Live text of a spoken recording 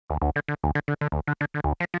Cash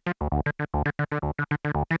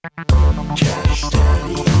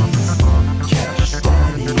Daddies, Cash Daddies, Cash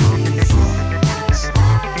Daddies,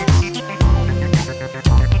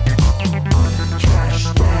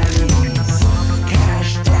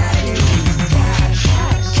 Cash Daddies,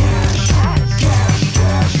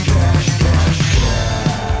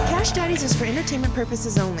 Cash Daddies is for entertainment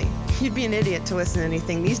purposes only. You'd be an idiot to listen to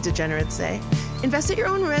anything these degenerates say. Invest at your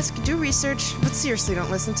own risk, do research, but seriously don't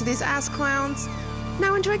listen to these ass clowns.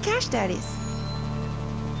 Now enjoy Cash Daddies.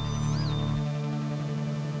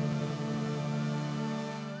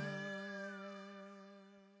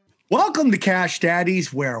 Welcome to Cash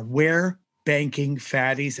Daddies, where we're banking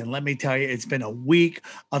fatties. And let me tell you, it's been a week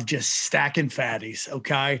of just stacking fatties,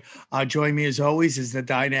 okay? Join me as always is the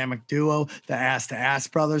dynamic duo, the Ass to Ass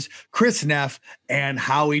brothers, Chris Neff and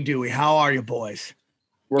Howie Dewey. How are you, boys?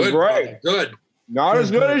 We're Good, great. buddy. Good. Not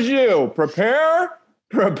as good as you. Prepare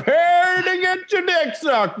to get your dick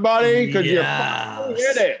sucked, buddy, because you fucking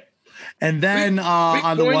hit it. And then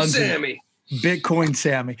on the Bitcoin ones Sammy. Bitcoin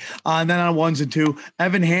Sammy. And then on ones and two,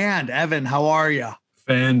 Evan Hand. Evan, how are you?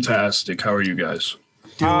 Fantastic. How are you guys?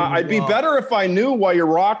 I'd be better if I knew why you're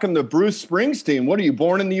rocking the Bruce Springsteen. What are you,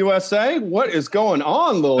 born in the USA? What is going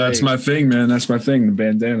on, Lil? That's my thing, man. That's my thing, the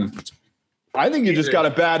bandana. I think you just got a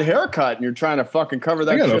bad haircut and you're trying to fucking cover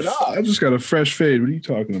that shit up. I just got a fresh fade. What are you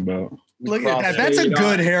talking about? Look at that. That's a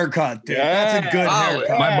good haircut, dude. Yeah. That's a good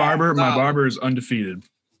haircut. My barber is undefeated.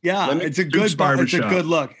 Yeah, it's a good barbershop. It's a good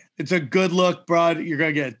look. It's a good look, bud. You're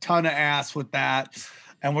gonna get a ton of ass with that,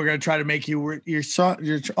 and we're gonna try to make you're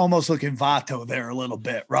almost looking Vato there a little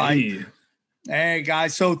bit, right? Hey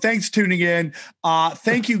guys, so thanks for tuning in.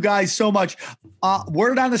 Thank you guys so much.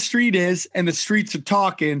 Word on the street is, and the streets are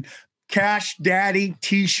talking. Cash Daddy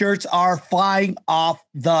t-shirts are flying off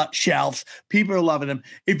the shelves. People are loving them.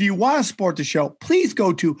 If you want to support the show, please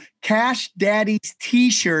go to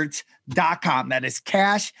cashdaddies-t-shirts.com. That is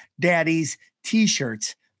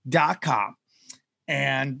cashdaddies-t-shirts.com.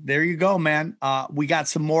 And there you go, man. We got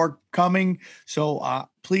some more coming. So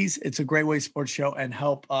please, it's a great way to support the show and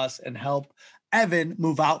help us and help Evan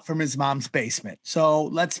move out from his mom's basement. So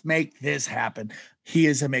let's make this happen. He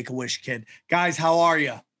is a Make-A-Wish kid. Guys, how are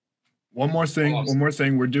you? One more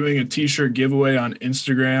thing. We're doing a t-shirt giveaway on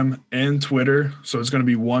Instagram and Twitter. So it's going to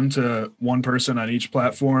be one person on each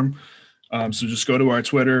platform. So just go to our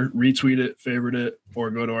Twitter, retweet it, favorite it,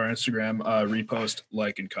 or go to our Instagram, repost,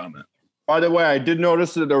 like, and comment. By the way, I did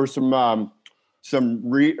notice that there were some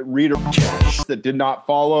readers that did not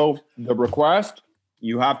follow the request.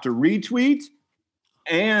 You have to retweet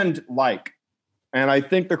and like. And I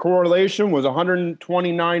think the correlation was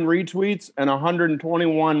 129 retweets and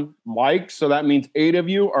 121 likes. So that means 8 of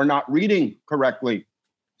you are not reading correctly.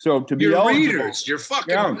 So to be eligible, readers, you're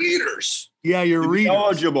fucking readers. Yeah, you're readers.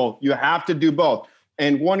 Eligible. You have to do both.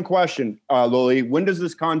 And one question, Lily, when does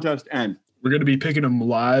this contest end? We're going to be picking them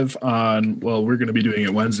live we're going to be doing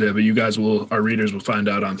it Wednesday, but our readers will find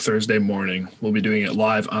out on Thursday morning. We'll be doing it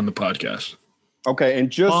live on the podcast. Okay, and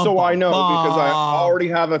just so I know, because I already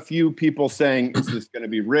have a few people saying, is this going to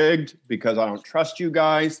be rigged? Because I don't trust you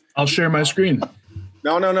guys. I'll share my screen.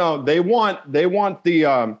 No. They want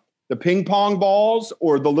the ping pong balls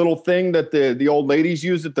or the little thing that the old ladies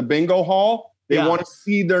use at the bingo hall. They want to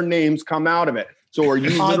see their names come out of it. So are you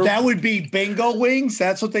that would be bingo wings.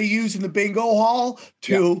 That's what they use in the bingo hall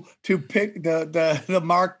to pick the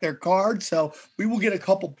mark their card. So we will get a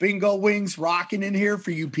couple bingo wings rocking in here for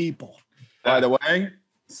you people. By the way,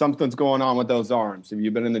 something's going on with those arms. Have you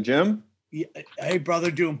been in the gym? Yeah. Hey, brother,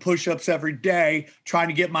 doing push-ups every day, trying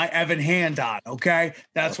to get my Evan hand on, okay?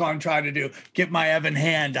 That's what I'm trying to do, get my Evan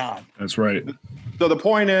hand on. That's right. So the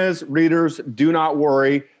point is, readers, do not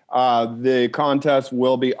worry. The contest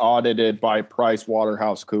will be audited by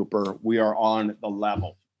PricewaterhouseCoopers. We are on the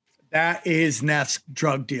level. That is Neff's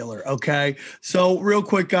drug dealer, okay? So real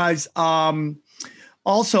quick, guys,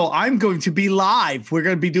 also, I'm going to be live. We're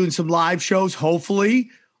going to be doing some live shows, hopefully,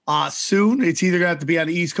 soon. It's either going to have to be on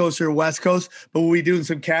the East Coast or West Coast, but we'll be doing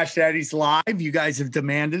some Cash Daddies live. You guys have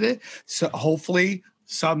demanded it. So hopefully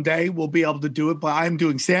someday we'll be able to do it, but I'm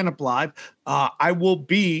doing stand-up live. I will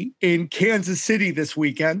be in Kansas City this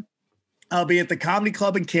weekend. I'll be at the Comedy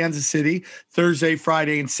Club in Kansas City Thursday,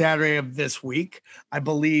 Friday, and Saturday of this week. I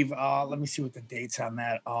believe, let me see what the dates on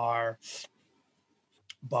that are.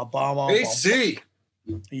 AC.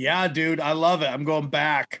 Yeah, dude, I love it. I'm going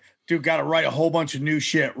back. Dude, got to write a whole bunch of new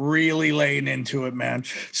shit, really laying into it, man.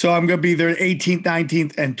 So I'm going to be there 18th,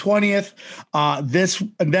 19th, and 20th.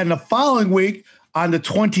 And then the following week on the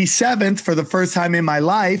 27th, for the first time in my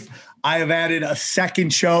life, I have added a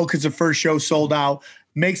second show because the first show sold out.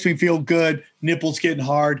 Makes me feel good. Nipples Getting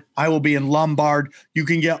Hard. I will be in Lombard. You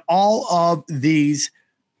can get all of these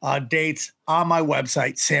dates on my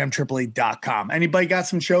website, samtripoli.com. Anybody got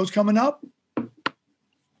some shows coming up?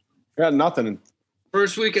 Got nothing.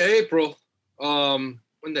 First week of April.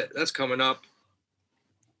 That's coming up.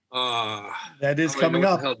 That is I don't coming know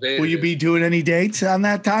what up. the hell date Will it you is. be doing any dates on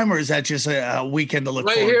that time, or is that just a weekend to look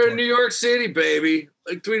Right forward here to? in New York City, baby.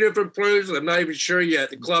 Like 3 different places. I'm not even sure yet.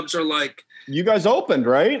 The clubs are like, You guys opened,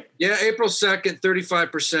 right? yeah, April 2nd,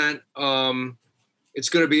 35%. It's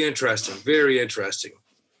going to be interesting. Very interesting.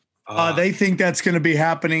 They think that's going to be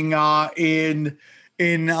happening in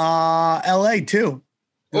LA too.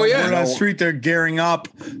 Oh, yeah. Word on the street, they're gearing up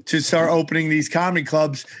to start opening these comedy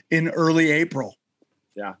clubs in early April.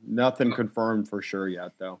 Yeah, nothing confirmed for sure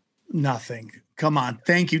yet, though. Nothing. Come on.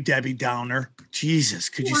 Thank you, Debbie Downer. Jesus,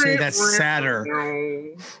 could you say that sadder?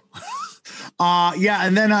 Yeah,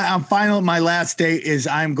 and then I'm final. My last day is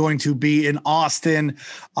I'm going to be in Austin,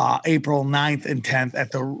 April 9th and 10th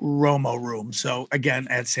at the Romo Room. So again,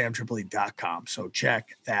 at samtripoli.com. So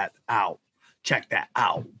check that out. Check that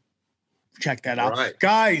out. Right.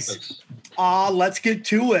 Guys, let's get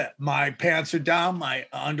to it. My pants are down, my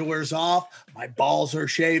underwear's off, my balls are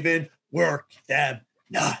shaven. Work them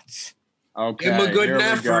nuts. Okay. Give him a good here we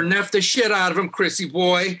Neff go. or Neff the shit out of him, Chrissy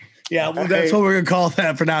boy. Yeah, well, that's what we're gonna call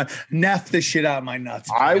that for now. Neff the shit out of my nuts.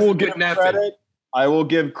 I will give Good Neffing. credit. I will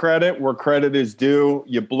give credit where credit is due.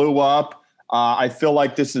 You blew up. I feel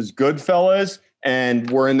like this is Goodfellas, and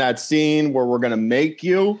we're in that scene where we're going to make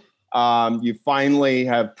you. You finally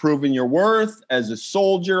have proven your worth as a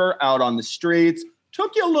soldier out on the streets.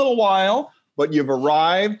 Took you a little while, but you've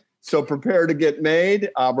arrived. So prepare to get made.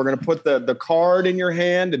 We're going to put the card in your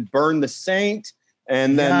hand and burn the saint.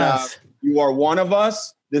 And then Yes. you are one of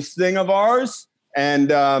us, this thing of ours. And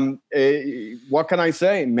what can I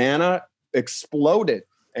say? Mana exploded.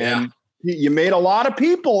 And you made a lot of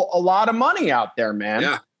people a lot of money out there, man.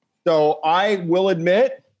 Yeah. So I will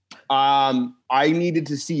admit, I needed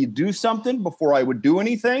to see you do something before I would do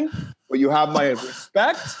anything, but you have my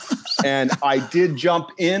respect. And I did jump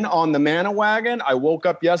in on the Mana wagon. I woke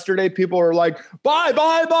up yesterday. People were like, buy.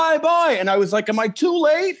 And I was like, am I too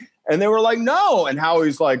late? And they were like, no. And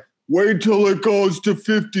Howie's like, wait till it goes to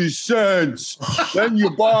 50 cents. Then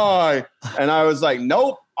you buy. And I was like,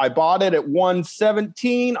 nope. I bought it at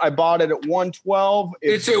 117. I bought it at 112.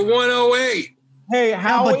 It's at 108. Hey, Yeah,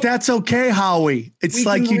 Howie. but that's okay, Howie. It's We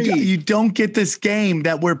like can read. you don't get this game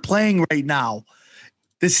that we're playing right now.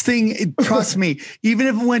 This thing, trust me, even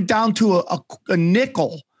if it went down to a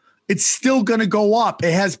nickel, it's still going to go up.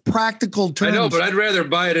 It has practical terms. I know, but I'd rather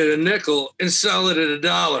buy it at a nickel and sell it at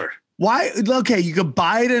 $1. Why? Okay, you could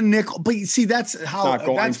buy it a nickel, but you see, that's how. Not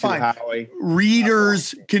going That's to, fine. Howie.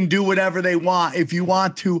 Readers can do whatever they want. If you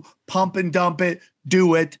want to pump and dump it,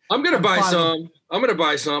 do it. I'm going to buy fine. some. I'm going to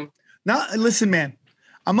buy some. Now, listen, man,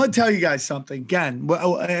 I'm going to tell you guys something again.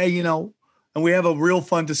 And we have a real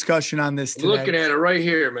fun discussion on this I'm today. looking at it right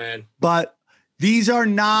here, man. But these are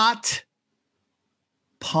not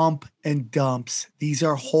pump and dumps. These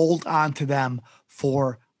are hold on to them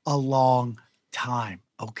for a long time.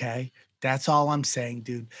 Okay. That's all I'm saying,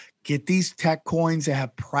 dude. Get these tech coins that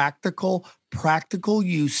have practical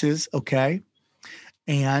uses. Okay.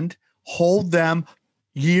 And hold them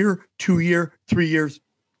year, 2 year, 3 years,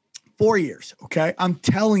 4 years. Okay. I'm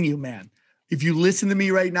telling you, man. If you listen to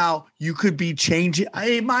me right now, you could be changing,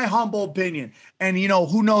 in my humble opinion. And,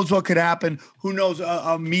 who knows what could happen? Who knows?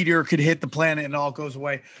 A meteor could hit the planet and it all goes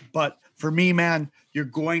away. But for me, man, you're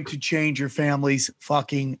going to change your family's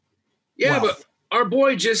fucking Yeah, wealth. but our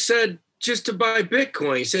boy just said just to buy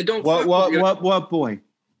Bitcoin. He said, don't fuck with What boy?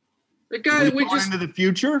 the guy Are that you we going just into the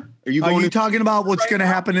future? Are you Are going you to talking about what's going to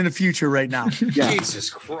happen in the future right now? Yeah. Jesus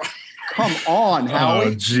Christ. Come on, Oh,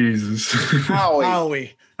 Howie. Jesus.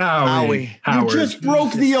 Howie. Howie. You just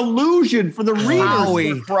broke the illusion for the readers.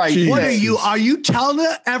 Howie. For Christ's Jesus. What sake. are you telling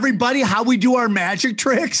everybody how we do our magic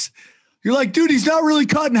tricks? You're like, dude, he's not really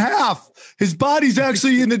cut in half. His body's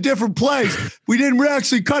actually in a different place. We didn't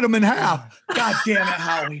actually cut him in half. God damn it,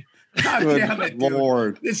 Howie. God Good damn it, dude.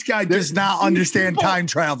 Lord. This guy does not understand time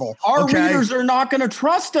travel. Our okay? readers are not going to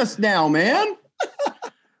trust us now, man.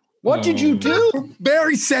 What did you do?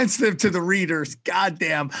 Very sensitive to the readers. God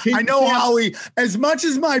damn. Can I you know, say- Howie, as much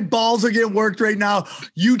as my balls are getting worked right now,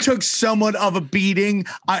 you took somewhat of a beating.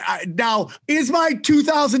 Now, is my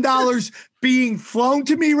 $2,000 being flown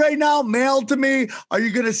to me right now, mailed to me? Are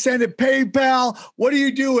you going to send it PayPal? What are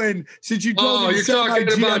you doing since you told Oh, me to you're sell my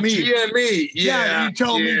talking about GME? GME. Yeah, you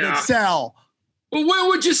told me to sell. Well, where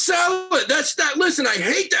would you sell it? That's not. Listen, I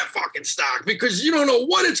hate that fucking stock because you don't know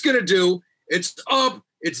what it's going to do. It's up,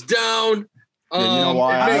 it's down. You know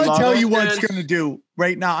why I'm going love to tell it? you what it's And- going to do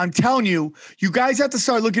right now. I'm telling you, you guys have to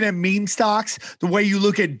start looking at meme stocks the way you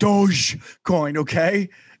look at Dogecoin, okay?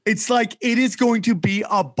 It's like it is going to be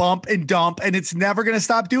a bump and dump, and it's never going to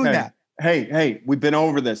stop doing that. Hey, we've been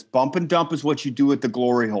over this. Bump and dump is what you do at the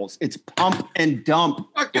glory holes. It's pump and dump.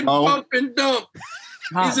 Fucking bro. bump and dump.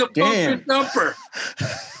 He's a damn. bump and dumper.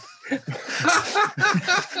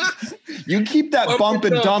 You keep that bump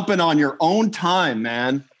and dumping on your own time,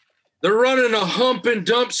 man. They're running a hump and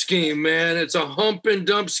dump scheme, man. It's a hump and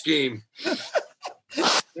dump scheme.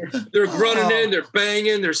 They're running in, they're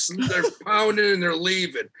banging, they're pounding, and they're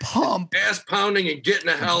leaving. Pump Ass pounding and getting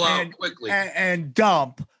the hell out quickly. and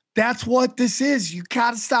dump. That's what this is. You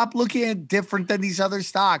got to stop looking at different than these other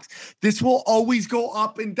stocks. This will always go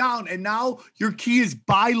up and down. And now your key is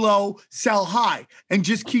buy low, sell high, and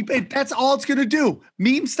just keep it. That's all it's going to do.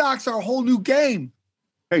 Meme stocks are a whole new game.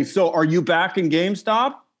 Hey, so are you back in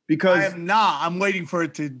GameStop? Because I am not. I'm waiting for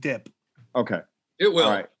it to dip. okay. It will.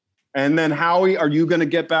 All right. And then Howie, are you going to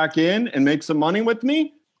get back in and make some money with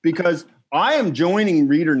me? Because I am joining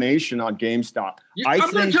Reader Nation on GameStop. I'm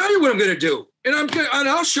going to tell you what I'm going to do, and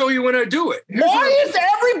I'll show you when I do it. Why is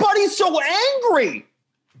everybody so angry?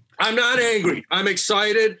 I'm not angry. I'm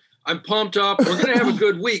excited. I'm pumped up. We're going to have a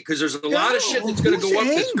good week because there's a lot of shit that's going to go up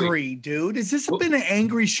this week. Angry, dude. Has this been an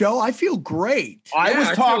angry show? I feel great. I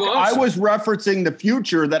Yeah, I was referencing the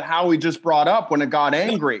future that Howie just brought up when it got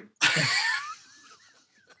angry.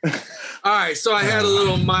 All right, so I had a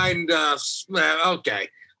little mind. Okay,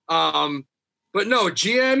 but no,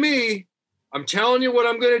 GME. I'm telling you what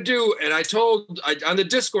I'm going to do, and on the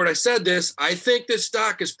Discord. I said this. I think this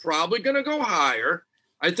stock is probably going to go higher.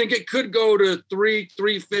 I think it could go to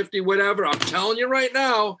 350, whatever. I'm telling you right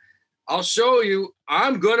now. I'll show you.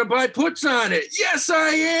 I'm going to buy puts on it. Yes, I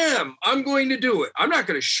am. I'm going to do it. I'm not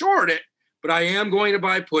going to short it, but I am going to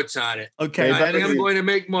buy puts on it. Okay. I am going to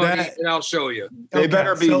make money, and I'll show you. They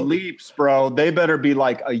better be leaps, bro. They better be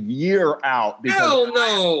like a year out. Hell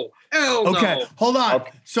no. Okay, hold on.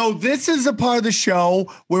 Okay. So this is a part of the show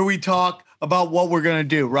where we talk about what we're gonna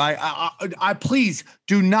do, right? I please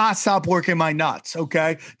do not stop working my nuts.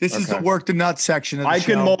 Okay, this is the work the nuts section of the show. I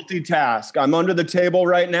can multitask. I'm under the table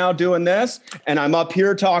right now doing this, and I'm up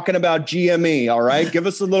here talking about GME. All right, give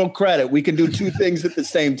us a little credit. We can do two things at the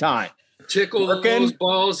same time. Tickle those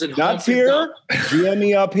balls and nuts here,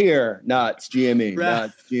 GME up here. Nuts, GME,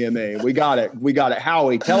 nuts, GME. We got it.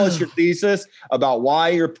 Howie, tell us your thesis about why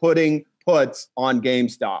you're putting puts on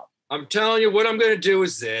GameStop. I'm telling you what I'm going to do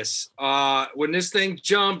is this. When this thing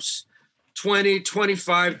jumps 20,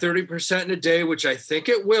 25, 30% in a day, which I think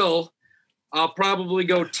it will, I'll probably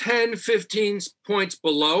go 10, 15 points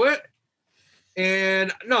below it.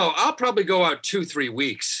 And no, I'll probably go out 2-3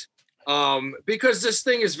 weeks. Because this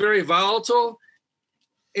thing is very volatile,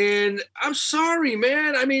 and I'm sorry,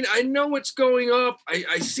 man. I mean, I know it's going up.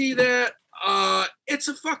 I see that. It's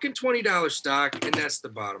a fucking $20 stock, and that's the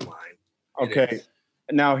bottom line. Okay.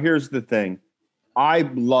 Now here's the thing. I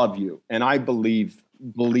love you and I believe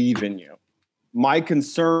in you. My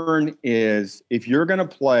concern is if you're going to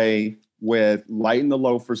play with lighten the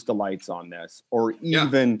loafers delights on this, or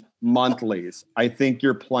even monthlies, I think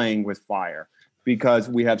you're playing with fire. Because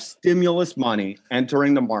we have stimulus money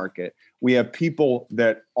entering the market. We have people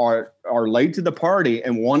that are late to the party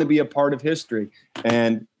and want to be a part of history.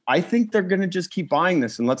 And I think they're going to just keep buying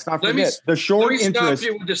this. And let's not forget the short interest. Let me stop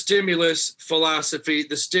you with the stimulus philosophy,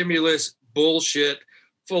 the stimulus bullshit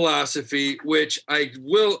philosophy, which I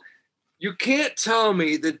will. You can't tell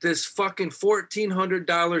me that this fucking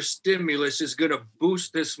 $1,400 stimulus is going to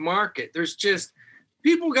boost this market. There's just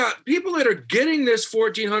people that are getting this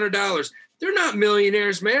 $1,400. They're not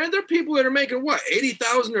millionaires, man. They're people that are making what,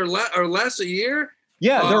 80,000 or less a year.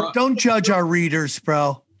 Yeah, don't judge our readers,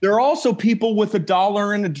 bro. There are also people with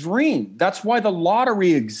 $1 and a dream. That's why the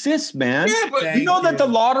lottery exists, man. Yeah, but you know that the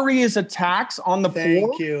lottery is a tax on the poor.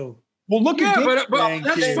 Thank you. Well, look at but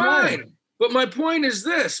that's fine. But my point is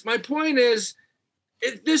this. My point is,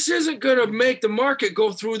 this isn't going to make the market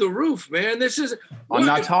go through the roof, man. This is. I'm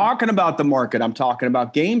not talking about the market. I'm talking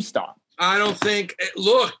about GameStop. I don't think.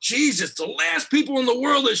 Look, Jesus, the last people in the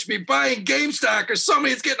world that should be buying GameStop are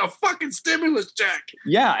somebody that's getting a fucking stimulus check.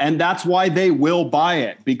 Yeah, and that's why they will buy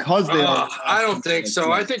it because they. I don't think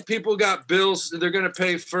so. I think people got bills they're going to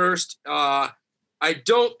pay first. I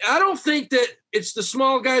don't think that it's the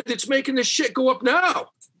small guy that's making this shit go up now.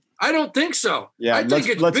 I don't think so. Yeah,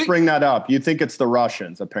 let's bring that up. You think it's the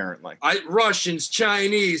Russians, apparently. Russians,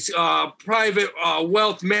 Chinese, private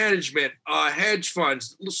wealth management, hedge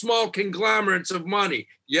funds, small conglomerates of money.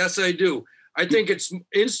 Yes, I do. I think it's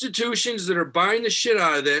institutions that are buying the shit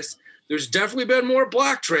out of this. There's definitely been more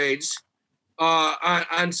block trades.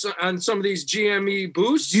 on some of these GME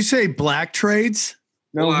boosts. Did you say black trades?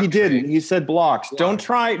 No, Block he didn't. trade. He said blocks. Block.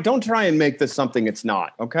 Don't try and make this something it's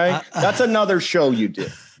not. Okay, that's another show you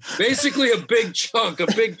did. Basically, a big chunk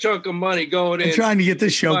of money going I'm in. trying to get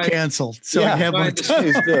this show Fine. canceled. So Yeah, I have more fine. time.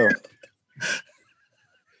 Please do.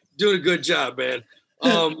 Doing a good job, man.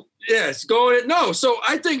 Yes, going in. No, so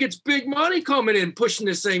I think it's big money coming in, pushing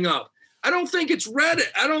this thing up. I don't think it's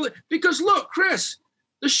Reddit. Because look, Chris,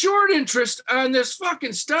 the short interest on this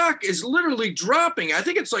fucking stock is literally dropping. I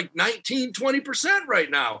think it's like 19-20%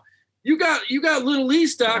 right now. You got little E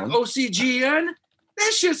stock, OCGN.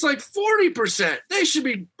 That shit's like 40%. They should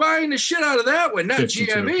be buying the shit out of that one, not 52.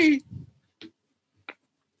 GME.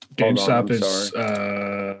 GameStop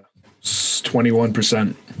I'm is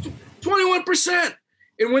 21%. 21%.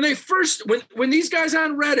 And when they first, when these guys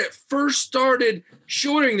on Reddit first started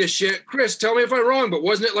shorting this shit, Chris, tell me if I'm wrong, but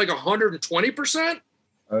wasn't it like 120%?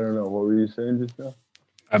 I don't know. What were you saying just now?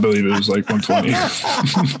 I believe it was like 120.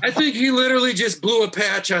 I think he literally just blew a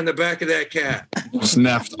patch on the back of that cat. Just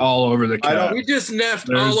neffed all over the cat. He just neffed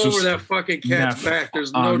There's all over just that fucking cat's neff back.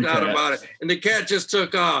 There's on no the doubt cat. about it. And the cat just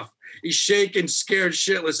took off. He's shaking, scared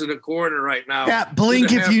shitless in the corner right now. Cat, blink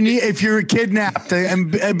if you're kidnapped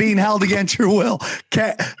and being held against your will.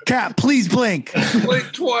 Cat, please blink.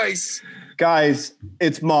 Blink twice. Guys,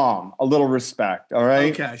 it's mom. A little respect. All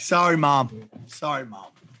right. Okay, sorry, mom.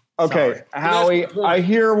 Okay, Sorry. Howie, That's the point. I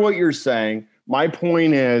hear what you're saying. My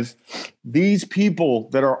point is, these people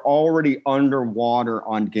that are already underwater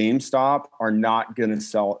on GameStop are not going to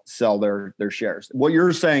sell their shares. What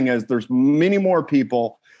you're saying is there's many more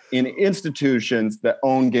people in institutions that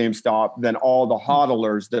own GameStop than all the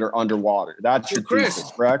hodlers that are underwater. That's your Chris,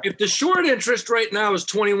 thesis, correct? if the short interest right now is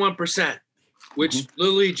 21%, which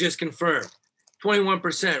Lily just confirmed,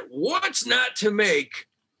 21%, what's not to make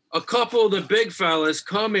a couple of the big fellas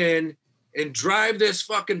come in and drive this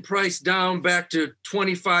fucking price down back to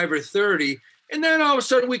 25 or 30, and then all of a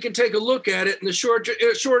sudden we can take a look at it, and the short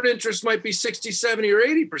interest might be 60, 70, or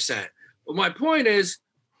 80%. But my point is,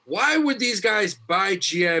 why would these guys buy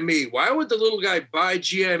GME? Why would the little guy buy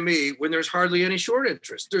GME when there's hardly any short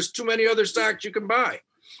interest? There's too many other stocks you can buy.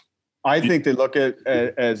 I think they look at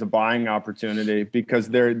it as a buying opportunity because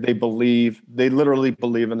they literally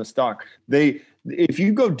believe in the stock. If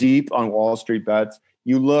you go deep on Wall Street Bets,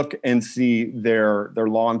 you look and see their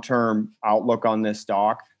long-term outlook on this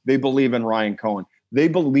stock. They believe in Ryan Cohen. They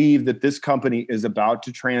believe that this company is about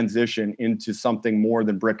to transition into something more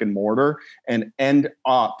than brick and mortar and end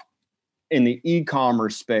up in the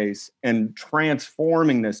e-commerce space and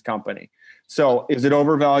transforming this company. So is it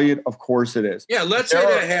overvalued? Of course it is. Yeah, let's say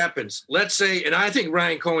that happens. Let's say, and I think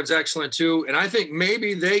Ryan Cohen's excellent too, and I think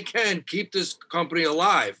maybe they can keep this company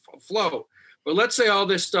alive, afloat. But let's say all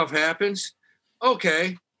this stuff happens.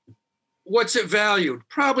 Okay, what's it valued?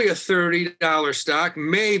 Probably a $30 stock,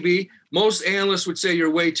 maybe. Most analysts would say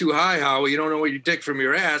you're way too high, Howie. You don't know where you dick from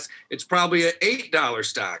your ass. It's probably an $8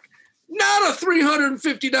 stock, not a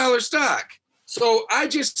 $350 stock. So I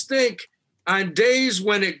just think on days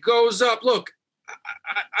when it goes up, look,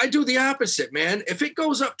 I do the opposite, man. If it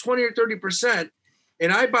goes up 20 or 30%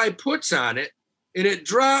 and I buy puts on it and it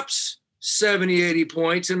drops 70, 80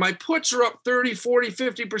 points and my puts are up 30, 40,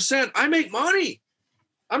 50%, I make money.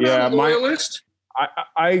 I'm not a loyalist.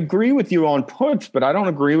 I agree with you on puts, but I don't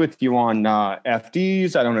agree with you on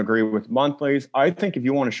FDs. I don't agree with monthlies. I think if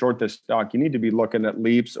you want to short this stock, you need to be looking at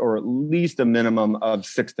leaps or at least a minimum of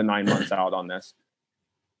 6 to 9 months out on this.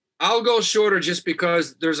 I'll go shorter just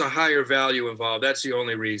because there's a higher value involved. That's the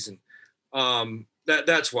only reason.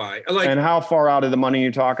 That's why. And how far out of the money are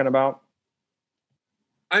you talking about?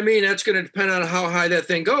 I mean, that's going to depend on how high that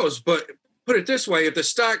thing goes. But put it this way: if the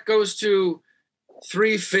stock goes to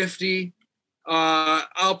 350,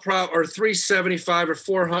 or 375 or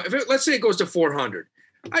 400. Let's say it goes to 400,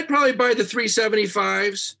 I'd probably buy the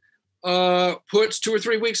 375s puts 2 or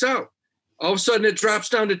 3 weeks out. All of a sudden, it drops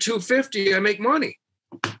down to 250. I make money.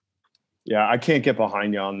 Yeah, I can't get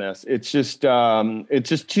behind you on this. It's just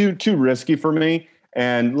too risky for me.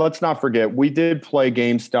 And let's not forget, we did play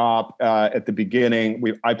GameStop at the beginning.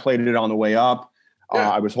 I played it on the way up. Yeah.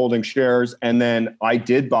 I was holding shares, and then I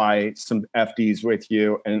did buy some FDs with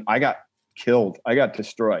you, and I got killed. I got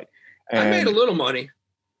destroyed. And I made a little money.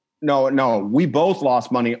 No, we both lost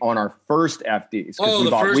money on our first FDs. Oh,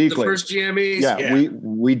 the first GMEs. Yeah,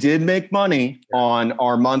 we did make money on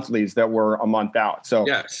our monthlies that were a month out. So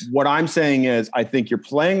yes. What I'm saying is, I think you're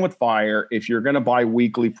playing with fire if you're going to buy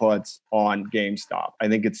weekly puts on GameStop. I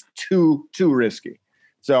think it's too risky.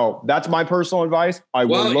 So that's my personal advice. I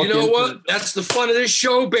will look you know into what? it. That's the fun of this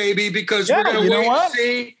show, baby, because we're going to wait and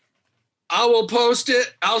see. I will post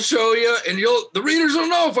it. I'll show you, and the readers will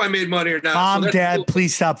know if I made money or not. Mom, So Dad, cool.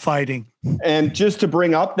 please stop fighting. And just to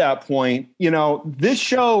bring up that point, this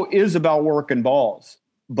show is about working balls,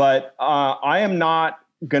 but I am not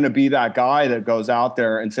going to be that guy that goes out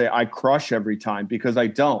there and say I crush every time, because I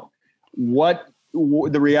don't.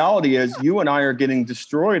 The reality is you and I are getting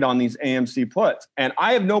destroyed on these AMC puts, and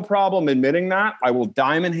I have no problem admitting that. I will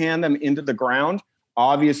diamond hand them into the ground.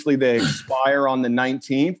 Obviously, they expire on the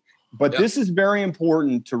 19th, but This is very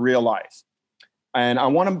important to realize. And I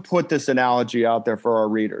want to put this analogy out there for our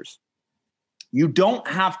readers. You don't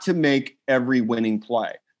have to make every winning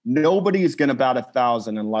play. Nobody is going to bat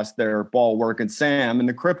 1,000 unless they're ball working Sam in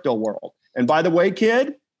the crypto world. And by the way,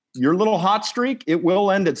 kid, your little hot streak, it will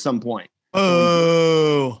end at some point.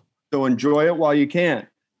 Oh. So enjoy it while you can.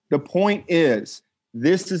 The point is,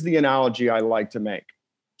 this is the analogy I like to make.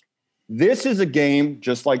 This is a game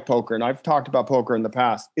just like poker, and I've talked about poker in the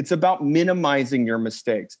past. It's about minimizing your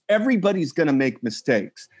mistakes. Everybody's going to make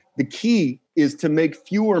mistakes. The key is to make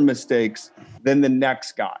fewer mistakes than the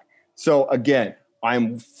next guy. So again,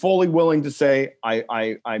 I'm fully willing to say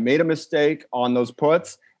I made a mistake on those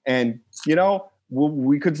puts, and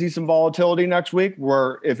we could see some volatility next week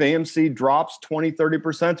where if AMC drops 20,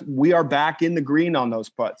 30%, we are back in the green on those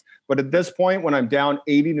puts. But at this point, when I'm down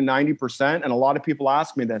 80 to 90%, and a lot of people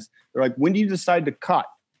ask me this, they're like, when do you decide to cut?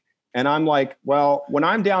 And I'm like, well, when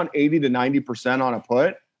I'm down 80 to 90% on a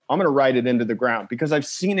put, I'm going to write it into the ground, because I've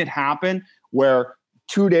seen it happen where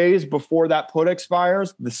 2 days before that put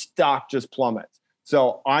expires, the stock just plummets.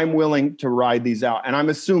 So I'm willing to ride these out. And I'm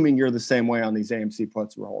assuming you're the same way on these AMC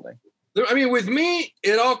puts we're holding. I mean, with me,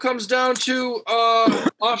 it all comes down to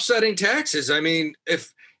offsetting taxes. I mean,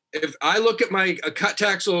 if I look at my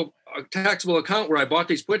taxable account where I bought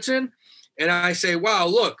these puts in, and I say, wow,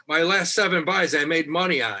 look, my last 7 buys I made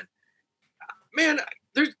money on. Man,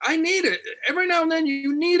 I need it. Every now and then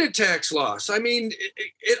you need a tax loss. I mean,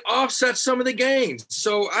 it offsets some of the gains.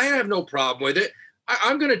 So I have no problem with it.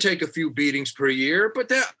 I'm going to take a few beatings per year,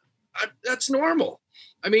 but that's normal.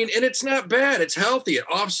 I mean, and it's not bad. It's healthy. It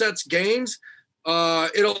offsets gains.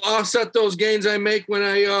 It'll offset those gains I make when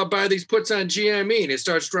I buy these puts on GME and it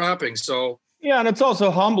starts dropping. So yeah, and it's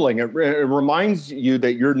also humbling. It reminds you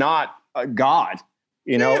that you're not a god.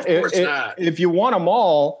 Of course not. If you won them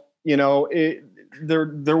all, it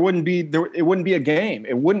wouldn't be a game.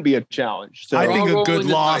 It wouldn't be a challenge. So I think a good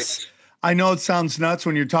loss. Dice. I know it sounds nuts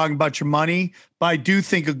when you're talking about your money, but I do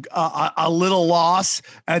think a little loss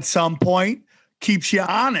at some point keeps you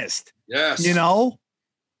honest. Yes.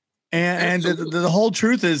 And the whole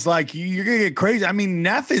truth is, like, you're going to get crazy. I mean,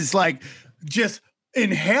 Neff is like just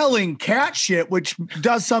inhaling cat shit, which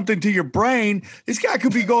does something to your brain. This guy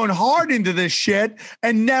could be going hard into this shit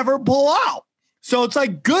and never pull out. So it's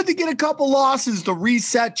like good to get a couple losses to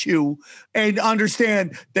reset you and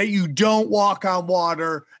understand that you don't walk on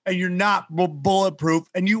water and you're not bulletproof,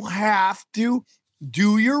 and you have to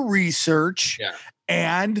do your research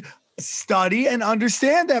and study and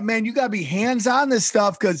understand that, man. You got to be hands on this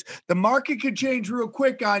stuff, because the market could change real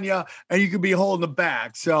quick on you and you could be holding the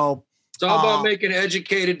bag. So it's all about making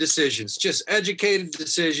educated decisions, just educated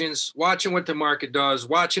decisions, watching what the market does,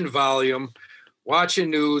 watching volume, watching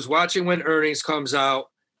news, watching when earnings comes out,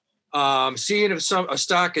 seeing if a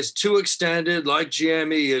stock is too extended like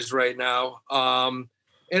GME is right now.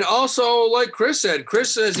 And also, like Chris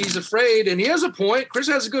says he's afraid, and he has a point. Chris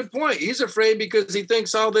has a good point. He's afraid because he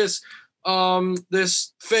thinks all this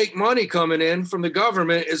fake money coming in from the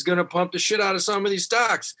government is going to pump the shit out of some of these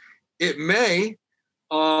stocks. It may.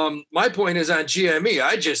 My point is on GME.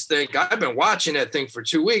 I just think I've been watching that thing for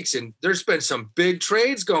 2 weeks, and there's been some big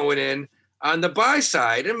trades going in on the buy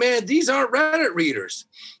side. And man, these aren't Reddit readers.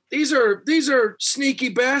 These are sneaky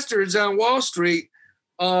bastards on Wall Street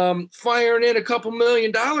firing in a couple $1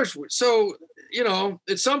 million. So,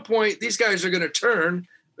 at some point these guys are going to turn,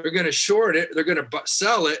 they're going to short it, they're going to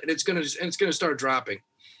sell it, and it's going to start dropping.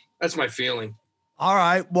 That's my feeling. All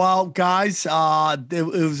right. Well, guys, it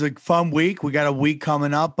was a fun week. We got a week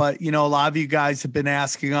coming up, but a lot of you guys have been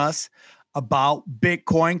asking us about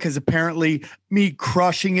Bitcoin, because apparently me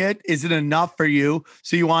crushing it isn't enough for you.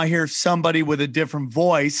 So you want to hear somebody with a different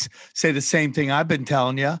voice say the same thing I've been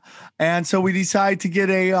telling you. And so we decided to get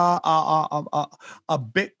a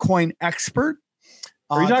Bitcoin expert.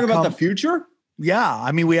 Are you talking about the future? Yeah.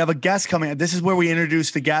 I mean, we have a guest coming. This is where we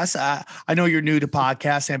introduce the guest. I know you're new to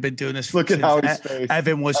podcasts. I've been doing this. Look at Howie's face.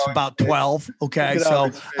 Evan was about 12. Okay. So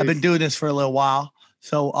I've been doing this for a little while.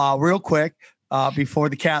 So real quick, before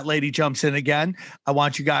the cat lady jumps in again, I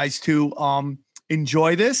want you guys to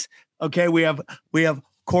enjoy this. Okay, we have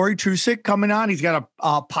Cory Tucek coming on. He's got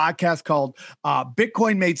a podcast called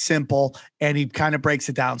Bitcoin Made Simple, and he kind of breaks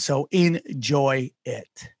it down. So enjoy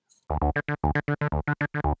it.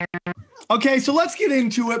 Okay, so let's get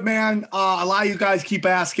into it, man. A lot of you guys keep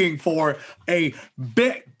asking for a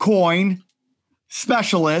Bitcoin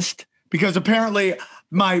specialist because apparently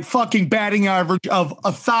my fucking batting average of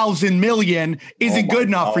 1,000 million isn't good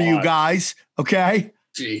enough for you guys. Okay.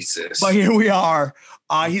 Jesus. But here we are.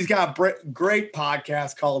 He's got a great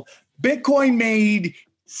podcast called Bitcoin Made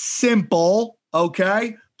Simple.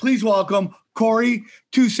 Okay. Please welcome Cory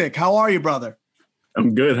Tucek. How are you, brother?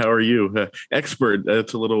 I'm good. How are you? Expert.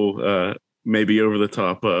 That's a little maybe over the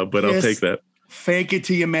top, but I'll take that. Fake it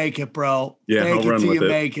till you make it, bro. Yeah, Fake I'll run it till with you it.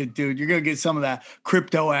 make it, dude. You're gonna get some of that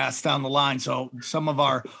crypto ass down the line. So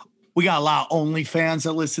we got a lot of OnlyFans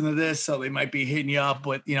that listen to this, so they might be hitting you up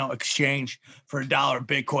with exchange for $1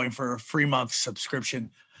 Bitcoin for a free month subscription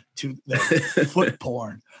to the foot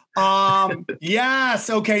porn. Yes.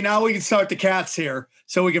 Okay. Now we can start the cats here,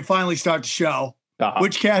 so we can finally start the show.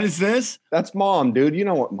 Which cat is this? That's Mom, dude. You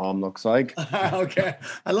know what Mom looks like. Okay.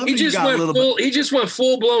 I love He that you just got a went little full. bit. He just went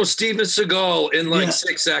full blown Steven Seagal in like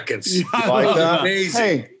 6 seconds. Yeah, I Like love that?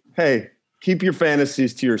 Amazing. Hey, keep your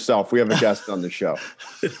fantasies to yourself. We have a guest on the show.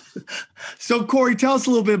 So, Cory, tell us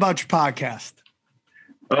a little bit about your podcast.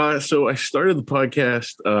 So I started the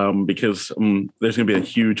podcast because there's going to be a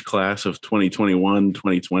huge class of 2021,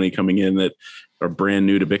 2020 coming in that are brand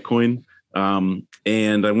new to Bitcoin.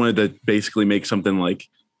 And I wanted to basically make something like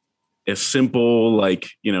as simple,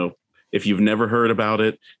 like, if you've never heard about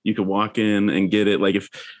it, you could walk in and get it. Like, if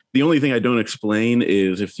the only thing I don't explain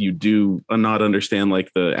is if you do not understand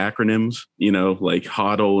like the acronyms, like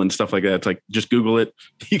HODL and stuff like that, it's like, just Google it.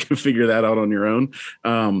 You can figure that out on your own.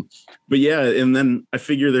 But yeah, and then I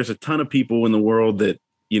figure there's a ton of people in the world that,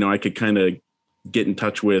 I could kind of get in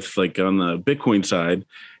touch with, like on the Bitcoin side,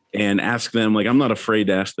 and ask them, like, I'm not afraid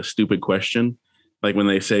to ask the stupid question. Like when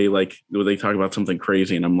they say, like, when they talk about something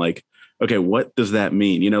crazy and I'm like, okay, what does that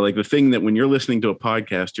mean? Like the thing that when you're listening to a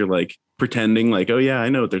podcast, you're like pretending like, oh yeah, I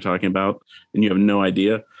know what they're talking about. And you have no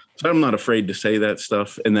idea. So I'm not afraid to say that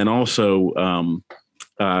stuff. And then also,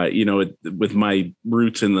 with my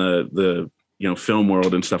roots in the film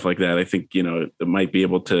world and stuff like that, I think, it might be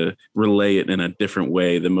able to relay it in a different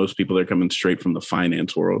way than most people that are coming straight from the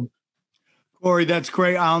finance world. Cory, that's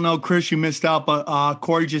great. I don't know, Chris, you missed out, but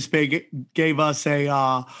Cory just gave us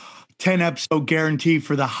a 10 episode guarantee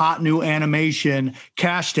for the hot new animation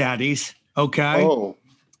Cash Daddies. Okay. Oh,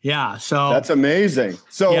 yeah. So that's amazing.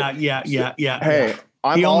 So yeah. Hey,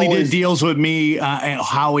 he only did deals with me, and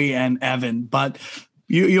Howie and Evan, but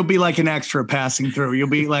you'll be like an extra passing through. You'll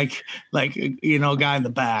be like guy in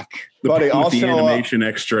the back. Buddy, the also animation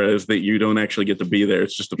extra is that you don't actually get to be there.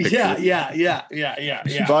 It's just a picture. Yeah.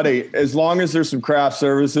 Buddy, as long as there's some craft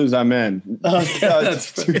services, I'm in.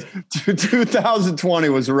 2020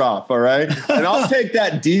 was rough, all right? And I'll take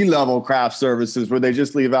that D-level craft services where they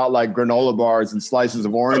just leave out like granola bars and slices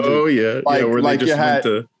of orange. Oh, yeah. Where they just went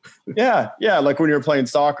to... Yeah, like when you were playing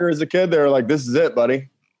soccer as a kid, they were like, this is it, buddy.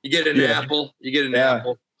 You get an apple. You get an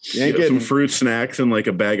apple. You ain't some getting fruit snacks and like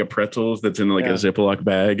a bag of pretzels that's in like a Ziploc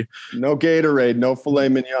bag. no Gatorade, no filet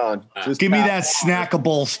mignon. Just Give me that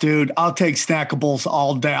snackables, dude. I'll take snackables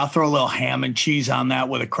all day. I'll throw a little ham and cheese on that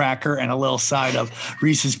with a cracker and a little side of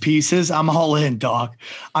Reese's Pieces. I'm all in, dog.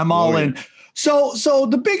 I'm all in. So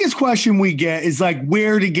the biggest question we get is like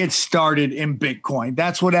where to get started in Bitcoin.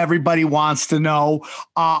 That's what everybody wants to know.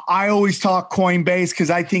 I always talk Coinbase because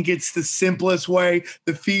I think it's the simplest way.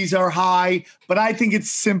 The fees are high, but I think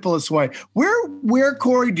it's the simplest way. Where,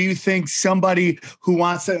 Cory, do you think somebody who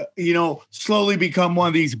wants to, slowly become one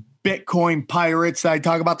of these Bitcoin pirates? I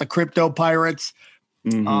talk about the crypto pirates.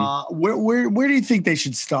 Mm-hmm. Where do you think they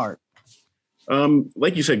should start?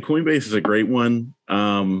 Like you said, Coinbase is a great one.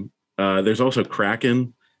 There's also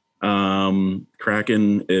Kraken.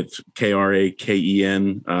 Kraken, it's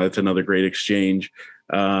Kraken. It's another great exchange.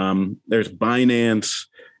 There's Binance.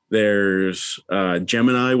 There's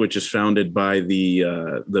Gemini, which is founded by the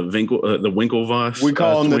Winklevoss. We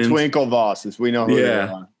call them twins. the Twinklevosses. We know who they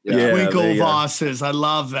are. Twinklevosses. I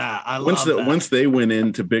love that. Once they went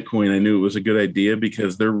into Bitcoin, I knew it was a good idea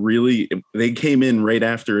because they came in right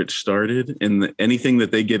after it started, and anything that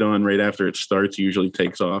they get on right after it starts usually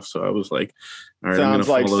takes off. So I was like, all right, sounds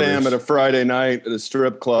like Sam at a Friday night at a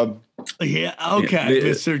strip club. Yeah. Okay.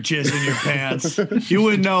 Mr. Jizz in your pants. You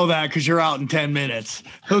wouldn't know that because you're out in 10 minutes.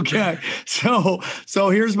 Okay. So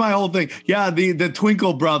here's my whole thing. Yeah. The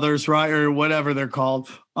Twinkle Brothers, right? Or whatever they're called.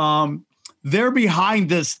 They're behind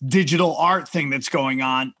this digital art thing that's going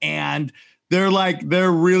on. And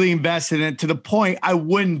they're really invested in it to the point I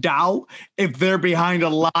wouldn't doubt if they're behind a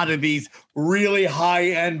lot of these really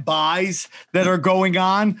high-end buys that are going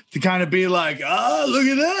on to kind of be like, oh, look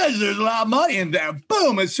at this, there's a lot of money in there.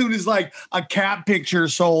 Boom, as soon as like a cat picture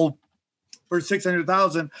sold for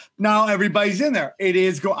 600,000, now everybody's in there.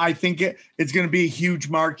 I think it's going to be a huge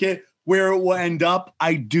market. Where it will end up,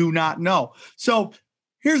 I do not know. So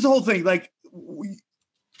here's the whole thing. Like,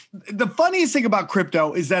 the funniest thing about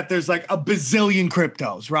crypto is that there's like a bazillion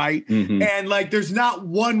cryptos, right? Mm-hmm. And like, there's not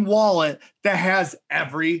one wallet that has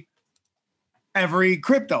every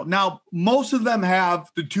crypto. Now, most of them have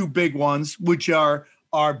the two big ones, which are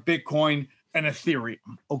Bitcoin and Ethereum.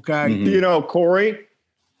 Okay. Mm-hmm. You know, Cory,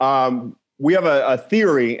 we have a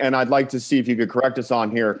theory, and I'd like to see if you could correct us on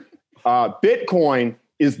here. Bitcoin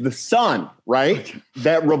is the sun, right?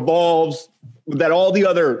 That revolves, that all the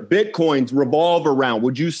other Bitcoins revolve around.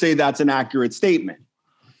 Would you say that's an accurate statement?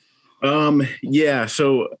 Yeah.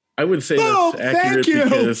 So I would say that's accurate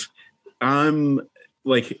because I'm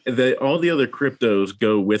like all the other cryptos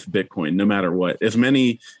go with Bitcoin no matter what. As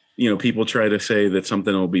many, people try to say that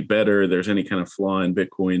something will be better, there's any kind of flaw in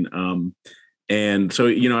Bitcoin. And so,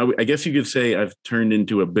 I guess you could say I've turned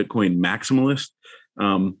into a Bitcoin maximalist.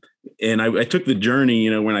 And I took the journey,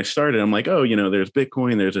 when I started, I'm like, oh, there's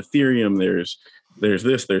Bitcoin, there's Ethereum, there's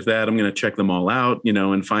this, there's that. I'm going to check them all out,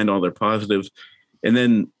 and find all their positives. And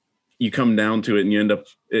then you come down to it and you end up,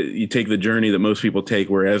 you take the journey that most people take,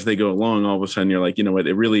 where as they go along, all of a sudden you're like, you know what,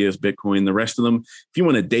 it really is Bitcoin. The rest of them, if you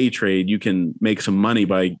want to day trade, you can make some money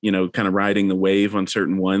by, kind of riding the wave on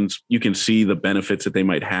certain ones. You can see the benefits that they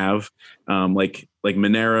might have. Like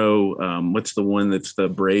Monero, what's the one that's the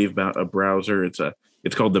Brave browser?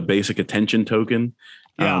 It's called the basic attention token,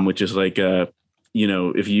 which is like, if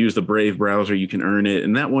you use the Brave browser, you can earn it.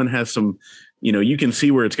 And that one has some, you can see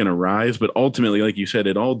where it's going to rise. But ultimately, like you said,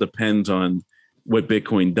 it all depends on what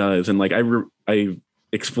Bitcoin does. And like I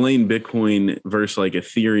explain Bitcoin versus like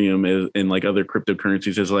Ethereum and like other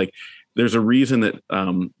cryptocurrencies as like, there's a reason that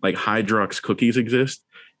like Hydrox cookies exist.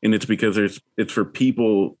 And it's because it's for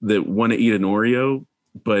people that want to eat an Oreo,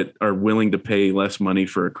 but are willing to pay less money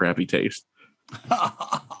for a crappy taste.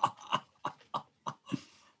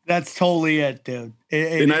 That's totally it, dude.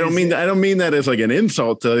 And I don't mean that as like an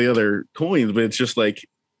insult to the other coins, but it's just like,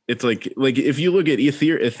 it's like if you look at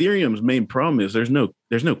Ethereum's main problem is there's no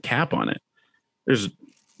cap on it.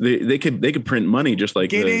 They could print money just like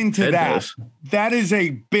get into Fed that. does. That is a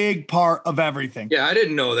big part of everything. Yeah, I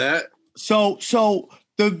didn't know that. So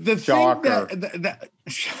the Shocker. thing that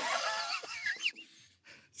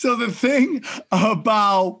so the thing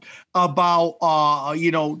about Bitcoin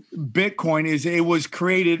is it was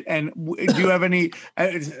created, and do you have any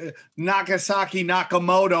Nagasaki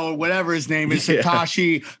Nakamoto or whatever his name is,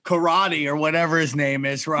 Satoshi Karate or whatever his name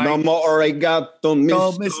is, right? No more arigato,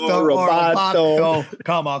 Mr. Roboto.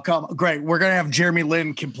 Come on. Great. We're going to have Jeremy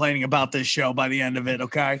Lin complaining about this show by the end of it.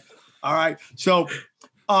 Okay. All right. So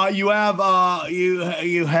you have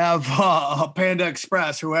Panda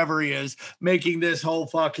Express, whoever he is, making this whole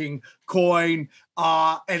fucking coin.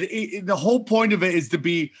 And the whole point of it is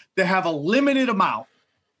to have a limited amount,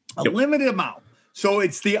 limited amount. So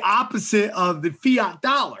it's the opposite of the fiat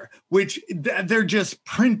dollar, which they're just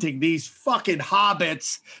printing these fucking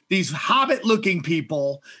hobbits, these hobbit-looking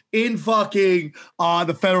people in fucking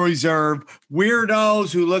the Federal Reserve,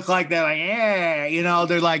 weirdos who look like they're like,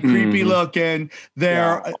 they're like creepy looking.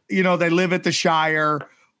 They're, they live at the Shire.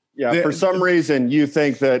 Yeah, for some reason, you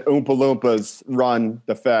think that Oompa Loompas run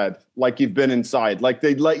the Fed, like you've been inside, like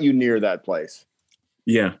they let you near that place.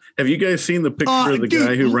 Yeah. Have you guys seen the picture of the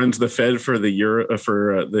guy who runs the Fed for the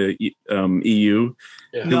EU?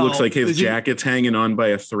 Yeah. Who looks like his jacket's hanging on by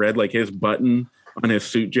a thread, like his button on his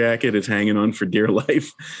suit jacket is hanging on for dear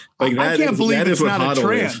life. Like I can't believe it's not a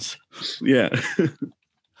trans. Yeah.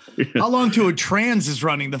 How long till a trans is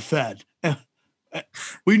running the Fed?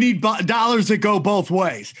 We need dollars that go both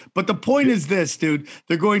ways. But the point is this, dude.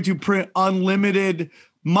 They're going to print unlimited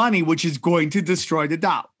money, which is going to destroy the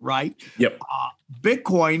dollar, right? Yep.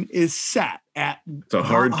 Bitcoin is set at it's a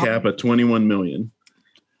hard cap of 21 million.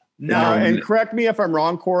 Now, and correct me if I'm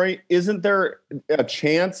wrong, Cory, isn't there a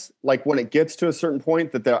chance, like when it gets to a certain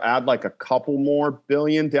point, that they'll add like a couple more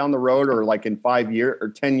billion down the road, or like in 5 years or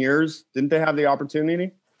 10 years? Didn't they have the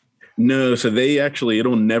opportunity? No, so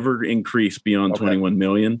it'll never increase beyond 21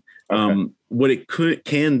 million. What it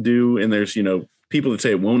can do, and there's, people that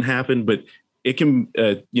say it won't happen, but it can,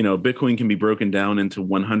 Bitcoin can be broken down into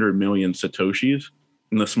 100 million Satoshis,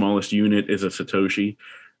 and the smallest unit is a Satoshi.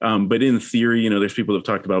 But in theory, there's people that have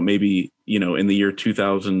talked about maybe, in the year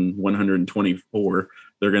 2124,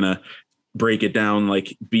 they're going to break it down,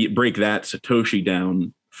 like break that Satoshi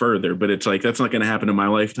down further. But it's like, that's not going to happen in my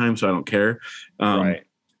lifetime, so I don't care. Right.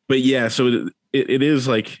 But yeah, so it is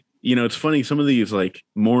like, you know, it's funny. Some of these like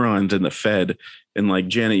morons in the Fed and like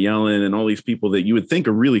Janet Yellen and all these people that you would think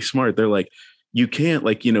are really smart, they're like, you can't,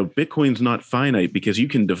 like, you know, Bitcoin's not finite because you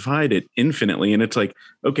can divide it infinitely. And it's like,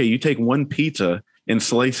 okay, you take one pizza and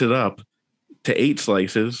slice it up to 8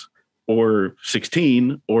 slices or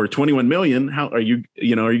 16 or 21 million. How are you,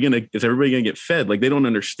 you know, is everybody going to get fed? Like, they don't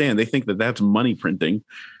understand. They think that that's money printing,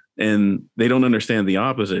 and they don't understand the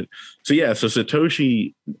opposite. So yeah, so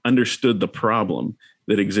Satoshi understood the problem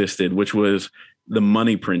that existed, which was the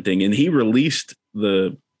money printing. And he released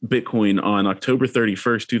the Bitcoin on October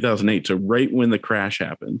 31st, 2008. So right when the crash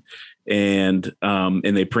happened, and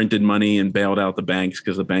they printed money and bailed out the banks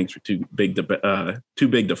because the banks were too big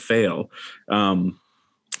to fail. So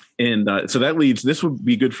that leads, this would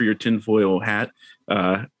be good for your tinfoil hat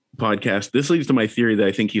podcast. This leads to my theory that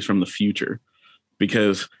I think he's from the future,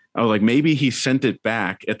 because I was like, maybe he sent it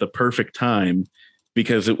back at the perfect time,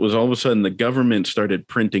 because it was all of a sudden the government started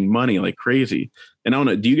printing money like crazy. And I don't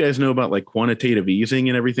know, do you guys know about like quantitative easing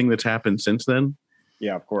and everything that's happened since then?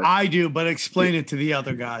 Yeah, of course. I do, but explain it to the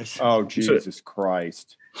other guys. Oh, Jesus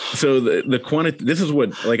Christ. So this is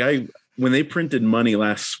what, like, when they printed money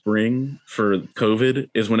last spring for COVID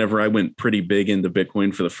is whenever I went pretty big into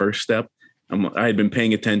Bitcoin for the first step. I had been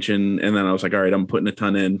paying attention, and then I was like, all right, I'm putting a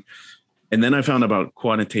ton in. And then I found about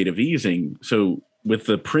quantitative easing. So with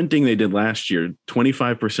the printing they did last year,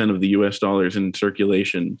 25% of the US dollars in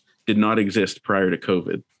circulation did not exist prior to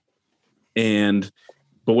COVID.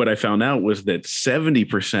 But what I found out was that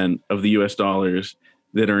 70% of the US dollars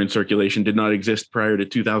that are in circulation did not exist prior to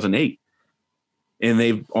 2008. And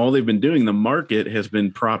they've been doing, the market has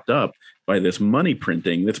been propped up by this money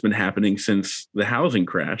printing that's been happening since the housing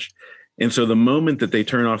crash. And so the moment that they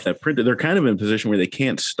turn off that printer, they're kind of in a position where they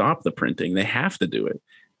can't stop the printing. They have to do it.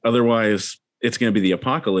 Otherwise, it's going to be the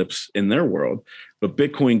apocalypse in their world. But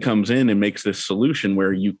Bitcoin comes in and makes this solution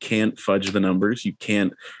where you can't fudge the numbers. You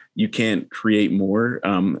can't create more.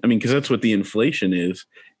 I mean, because that's what the inflation is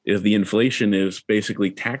the inflation is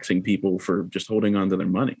basically taxing people for just holding on to their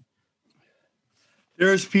money.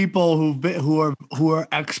 There's people who are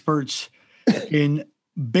experts in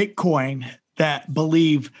Bitcoin that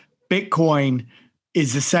believe Bitcoin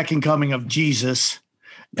is the second coming of Jesus,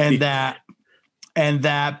 and that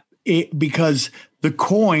it, because the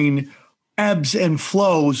coin ebbs and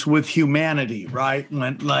flows with humanity, right?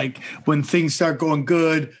 When things start going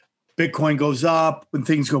good, Bitcoin goes up. When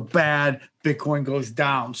things go bad, Bitcoin goes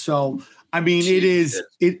down. So, I mean,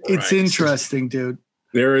 it's interesting, dude.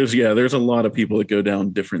 There's a lot of people that go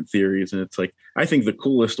down different theories, and it's like, I think the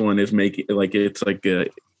coolest one is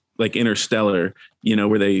like Interstellar, you know,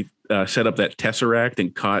 where they set up that Tesseract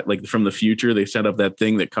and caught, like, from the future, they set up that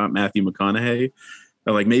thing that caught Matthew McConaughey.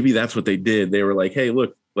 Or like, maybe that's what they did. They were like, hey,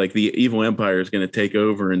 look, like, the evil empire is going to take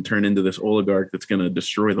over and turn into this oligarch that's going to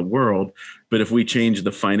destroy the world. But if we change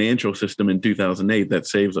the financial system in 2008, that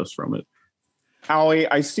saves us from it. Howie,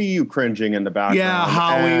 I see you cringing in the background. Yeah,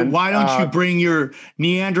 Howie, why don't you bring your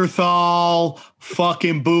Neanderthal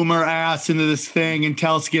fucking boomer ass into this thing and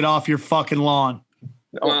tell us to get off your fucking lawn?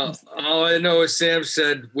 Well, all I know is Sam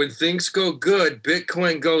said, when things go good,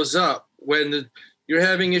 Bitcoin goes up. When you're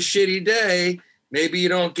having a shitty day, maybe you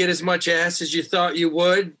don't get as much ass as you thought you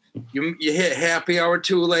would. You hit happy hour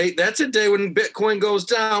too late. That's a day when Bitcoin goes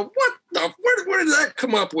down. Where did that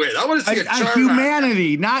come up with? I want to see a chart.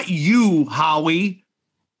 Humanity, not you, Howie.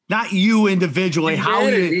 Not you individually.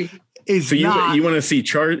 Humanity. Howie is so not. You want to see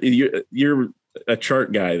chart? You're a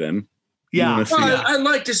chart guy then. Yeah. I'd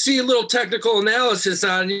like to see a little technical analysis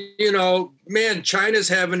on, you know, man, China's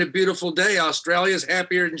having a beautiful day. Australia's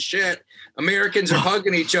happier than shit. Americans are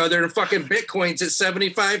hugging each other, and fucking Bitcoin's at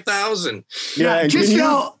 75,000. Yeah.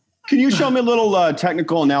 Can you show me a little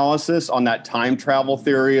technical analysis on that time travel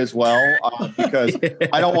theory as well? Because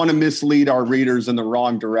I don't want to mislead our readers in the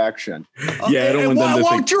wrong direction. Yeah, I don't want them to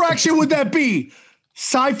what direction would that be?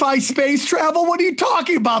 Sci-fi space travel? What are you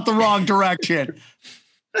talking about? The wrong direction?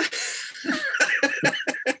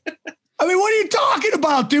 I mean, what are you talking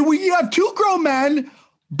about, dude? You have two grown men,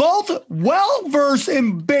 both well-versed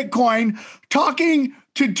in Bitcoin, talking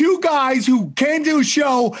to two guys who can do a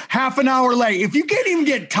show half an hour late. If you can't even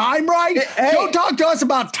get time right, don't talk to us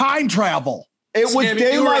about time travel. It was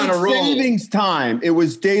daylight savings time. It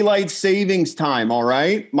was daylight savings time, all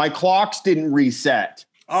right? My clocks didn't reset.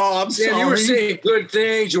 Oh, I'm sorry. You were saying good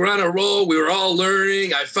things. You were on a roll. We were all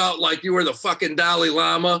learning. I felt like you were the fucking Dalai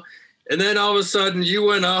Lama. And then all of a sudden you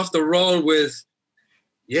went off the road with,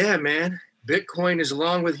 yeah, man, Bitcoin is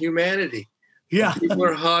along with humanity. Yeah. People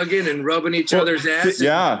are hugging and rubbing each other's asses.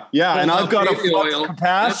 Yeah. And I've got a flux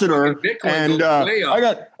capacitor, and I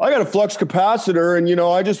got a flux capacitor, and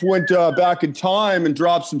I just went back in time and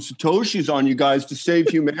dropped some satoshis on you guys to save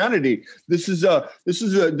humanity. This is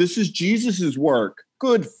Jesus's work.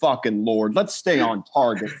 Good fucking Lord. Let's stay on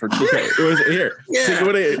target for today. Here. Yeah. So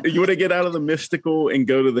you want to get out of the mystical and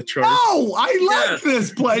go to the chart? Oh, I like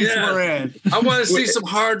this place we're in. I want to see some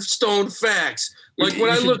hard stone facts. Like when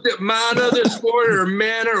I looked at Mana this morning, or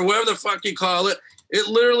Mana, or whatever the fuck you call it, it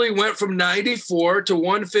literally went from 94 to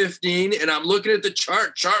 115, and I'm looking at the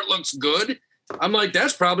chart. Chart looks good. I'm like,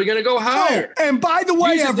 that's probably going to go higher. Oh, and by the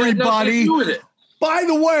way, everybody, by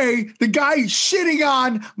the way, the guy shitting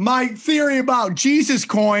on my theory about Jesus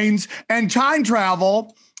coins and time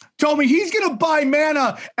travel told me he's going to buy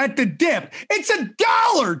Mana at the dip. It's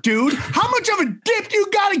 $1, dude. How much of a dip you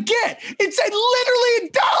got to get? It's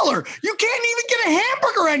literally $1. You can't even get a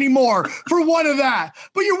hamburger anymore for one of that.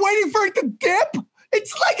 But you're waiting for it to dip?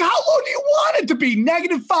 It's like, how low do you want it to be?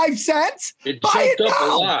 -5 cents? It jumped up a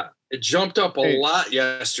lot. It jumped up a lot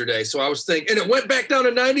yesterday. So I was thinking, and it went back down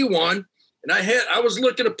to 91. And I was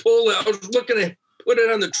looking to pull it. I was looking to put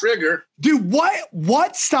it on the trigger. Dude,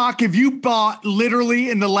 what stock have you bought literally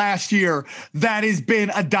in the last year that has been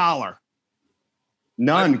 $1?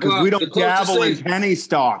 None, because we don't dabble in penny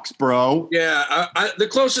stocks, bro. Yeah, the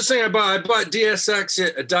closest thing I bought DSX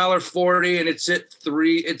at $1.40, and it's at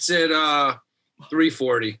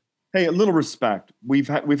 340. Hey, a little respect. We've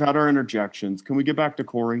had our interjections. Can we get back to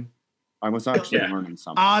Cory? I was actually learning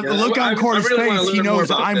something. The look on Cory's face, he knows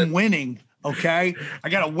I'm that. winning. Okay, I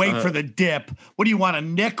gotta wait for the dip. What do you want, a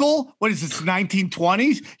nickel? What is this,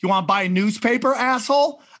 1920s? You want to buy a newspaper,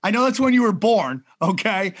 asshole? I know that's when you were born.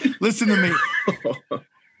 Okay, listen to me.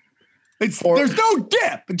 There's no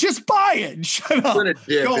dip. Just buy it. Shut up.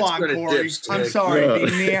 Go on, Cory. I'm sorry.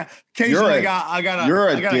 Occasionally, I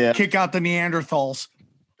gotta kick out the Neanderthals.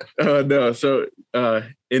 No, so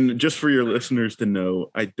and just for your listeners to know,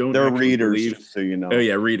 I don't. They're readers, so you know. Oh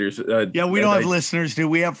yeah, readers. Yeah, we don't have listeners, do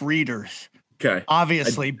we? Have readers. Okay.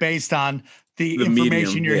 Obviously, based on the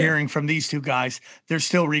information you're hearing from these two guys, they're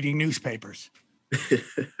still reading newspapers. I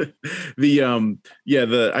don't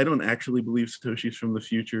actually believe Satoshi's from the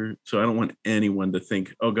future, so I don't want anyone to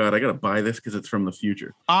think, oh God, I gotta buy this because it's from the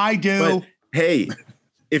future. I do. But, hey,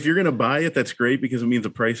 if you're gonna buy it, that's great because it means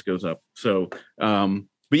the price goes up. So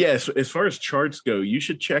but yes, as far as charts go, you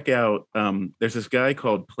should check out there's this guy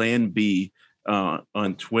called Plan B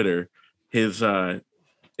on Twitter. His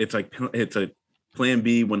it's a Plan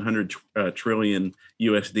B 100 trillion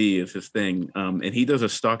USD is his thing. And he does a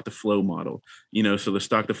stock to flow model, so the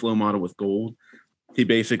stock to flow model with gold, he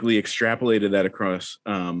basically extrapolated that across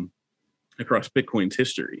Bitcoin's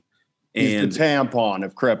history. And he's the tampon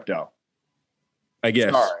of crypto. I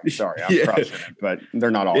guess. Sorry, I'm crushing it, but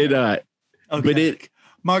they're not all. Okay. But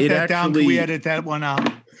mark that down. Can we edit that one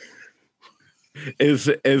out?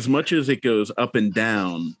 As much as it goes up and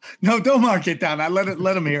down. No, don't mark it down. Let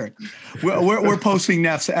them hear it. We're posting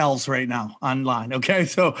Neff's L's right now online. Okay,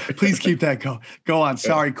 so please keep that going. Go on.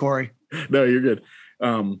 Sorry, Cory. No, you're good.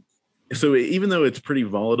 So even though it's pretty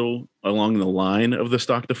volatile along the line of the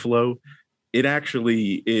stock to flow, it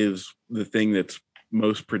actually is the thing that's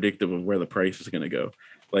most predictive of where the price is going to go.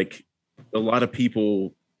 Like a lot of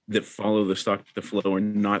people that follow the stock to flow are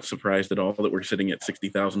not surprised at all that we're sitting at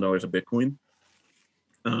 $60,000 a Bitcoin.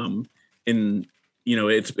 And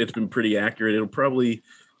it's been pretty accurate. It'll probably,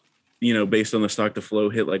 based on the stock to flow,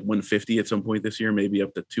 hit like 150 at some point this year, maybe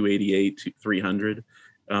up to 288 to 300.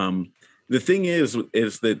 The thing is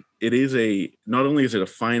that it is not only is it a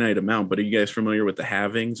finite amount, but are you guys familiar with the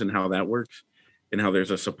halvings and how that works and how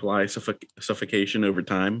there's a supply suffocation over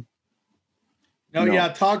time? No, yeah,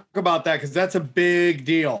 talk about that because that's a big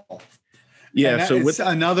deal. Yeah, so it's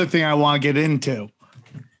another thing I want to get into.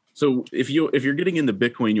 So if you're getting into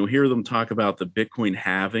Bitcoin, you'll hear them talk about the Bitcoin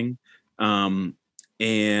halving. And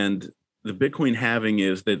the Bitcoin halving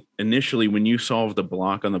is that initially when you solved a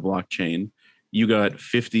block on the blockchain, you got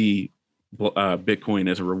 50 Bitcoin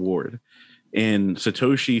as a reward. And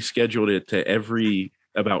Satoshi scheduled it to every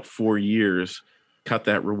about 4 years, cut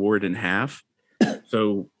that reward in half.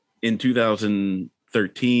 So in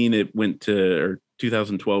 2013, it went to, or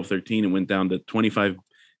 2012, 13, it went down to 25.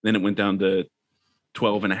 Then it went down to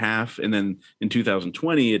 12 and a half. And then in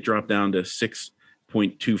 2020, it dropped down to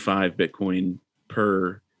 6.25 Bitcoin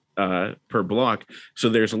per block. So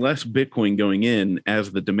there's less Bitcoin going in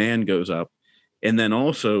as the demand goes up. And then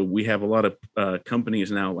also we have a lot of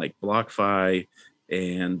companies now like BlockFi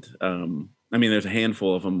and there's a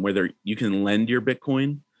handful of them where you can lend your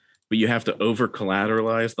Bitcoin, but you have to over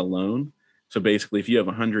collateralize the loan. So basically, if you have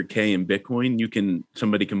 100K in Bitcoin,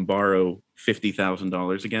 somebody can borrow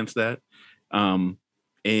 $50,000 against that.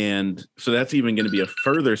 And so that's even going to be a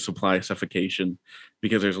further supply suffocation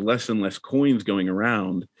because there's less and less coins going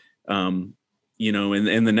around. And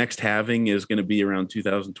the next halving is going to be around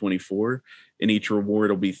 2024, and each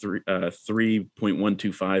reward will be 3.125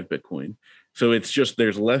 Bitcoin. So it's just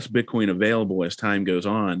there's less Bitcoin available as time goes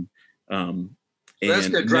on. That's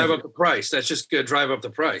going to drive up the price. That's just going to drive up the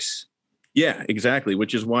price. Yeah, exactly.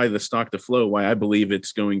 Which is why the stock to flow, why I believe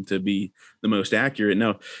it's going to be the most accurate.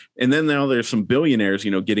 Now there's some billionaires,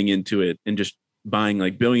 getting into it and just buying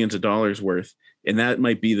like billions of dollars worth. And that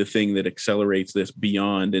might be the thing that accelerates this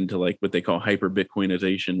beyond into like what they call hyper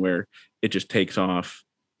Bitcoinization, where it just takes off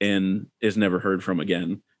and is never heard from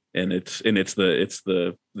again. And it's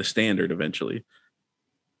the standard eventually.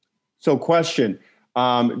 So question,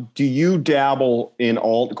 do you dabble in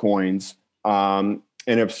altcoins?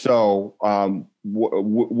 And if so,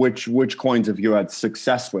 which coins have you had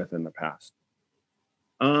success with in the past?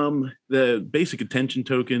 The basic attention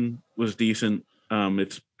token was decent.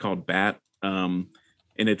 It's called BAT. And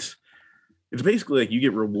it's basically like you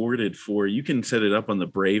get rewarded you can set it up on the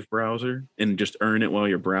Brave browser and just earn it while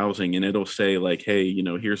you're browsing. And it'll say like, hey,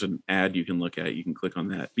 here's an ad you can look at. You can click on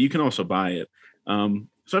that, but you can also buy it. So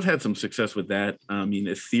I've had some success with that.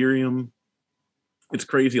 Ethereum, it's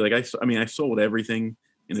crazy. Like I sold everything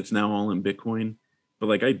and it's now all in Bitcoin, but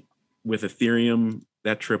with Ethereum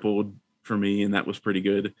that tripled for me and that was pretty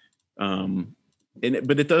good.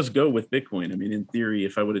 But it does go with Bitcoin. In theory,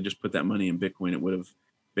 if I would have just put that money in Bitcoin, it would have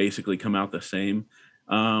basically come out the same.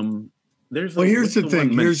 Here's the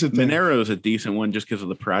thing. Monero is a decent one just because of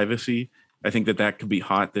the privacy. I think that could be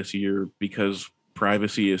hot this year because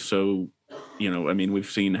privacy is so, we've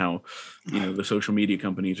seen how, the social media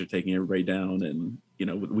companies are taking everybody down and,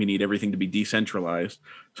 we need everything to be decentralized.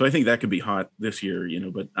 So I think that could be hot this year,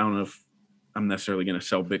 but I don't know if I'm necessarily going to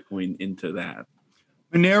sell Bitcoin into that.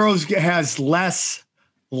 Monero has less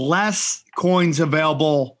coins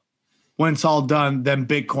available when it's all done than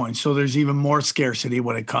Bitcoin. So there's even more scarcity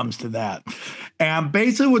when it comes to that. And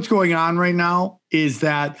basically what's going on right now is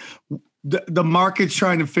that the market's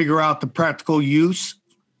trying to figure out the practical use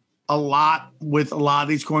a lot with a lot of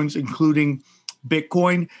these coins, including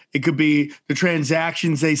Bitcoin. It could be the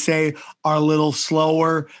transactions, they say, are a little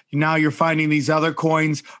slower. Now you're finding these other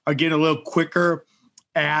coins are getting a little quicker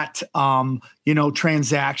at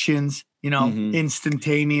transactions,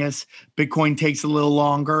 instantaneous. Bitcoin takes a little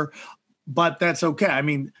longer, but that's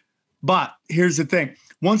okay. But here's the thing.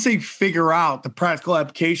 Once they figure out the practical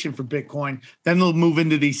application for Bitcoin, then they'll move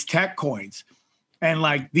into these tech coins.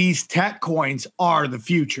 And these tech coins are the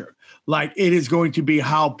future. It is going to be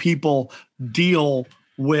how people deal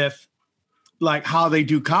with how they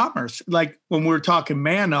do commerce. When we were talking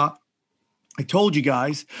Mana, I told you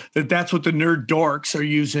guys that that's what the nerd dorks are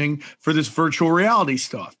using for this virtual reality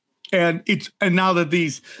stuff. And now that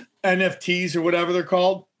these NFTs or whatever they're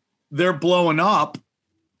called, they're blowing up,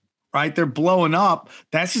 right? They're blowing up.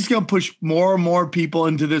 That's just going to push more and more people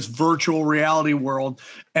into this virtual reality world.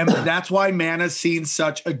 And that's why Mana's seen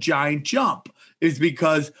such a giant jump, is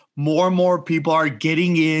because more and more people are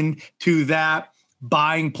getting into that,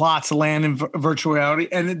 buying plots of land in virtual reality.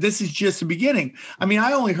 And this is just the beginning.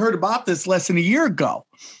 I only heard about this less than a year ago.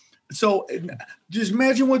 So just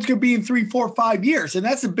imagine what's going to be in 3, 4, 5 years. And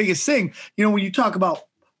that's the biggest thing. When you talk about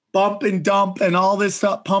bump and dump and all this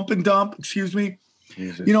stuff, pump and dump, excuse me.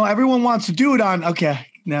 Jesus. Everyone wants to do it on, okay,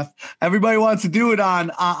 Neff. Everybody wants to do it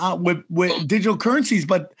on with digital currencies.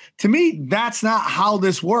 But to me, that's not how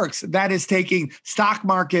this works. That is taking stock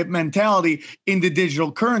market mentality into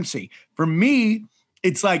digital currency. For me,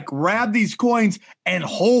 it's grab these coins and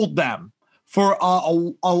hold them for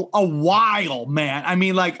a while,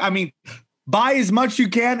 man. Buy as much as you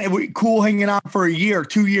can and we're cool hanging on for a year,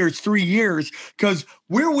 2 years, 3 years. Because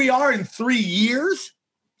where we are in 3 years,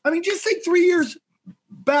 just think 3 years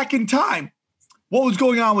back in time. What was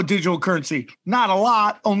going on with digital currency? Not a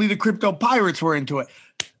lot. Only the crypto pirates were into it.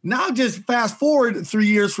 Now, just fast forward 3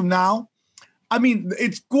 years from now,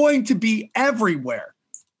 it's going to be everywhere.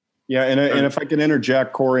 Yeah, and if I can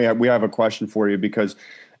interject, Cory, we have a question for you because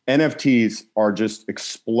NFTs are just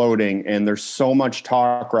exploding, and there's so much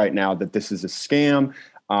talk right now that this is a scam.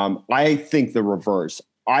 I think the reverse.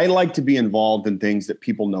 I like to be involved in things that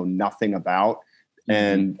people know nothing about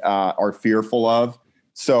and are fearful of.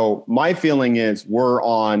 So my feeling is we're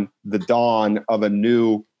on the dawn of a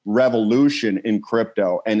new revolution in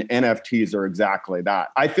crypto, and NFTs are exactly that.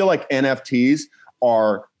 I feel like NFTs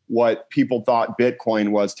are what people thought Bitcoin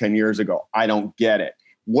was 10 years ago. I don't get it.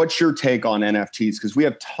 What's your take on NFTs? Because we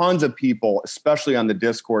have tons of people, especially on the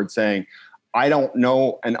Discord, saying, I don't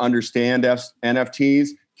know and understand NFTs.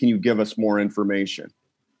 Can you give us more information?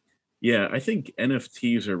 Yeah, I think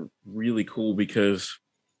NFTs are really cool because,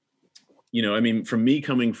 I mean, from me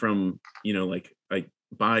coming from, like I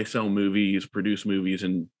buy, sell movies, produce movies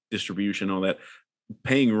and distribution, all that,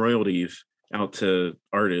 paying royalties out to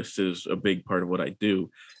artists is a big part of what I do.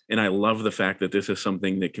 And I love the fact that this is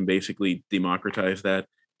something that can basically democratize that,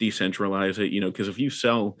 decentralize it, because if you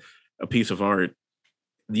sell a piece of art,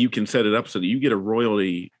 you can set it up so that you get a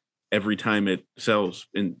royalty every time it sells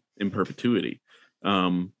in perpetuity.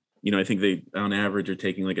 I think they on average are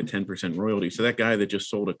taking like a 10% royalty. So that guy that just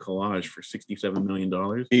sold a collage for $67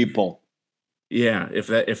 million. People. Yeah.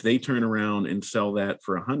 If they turn around and sell that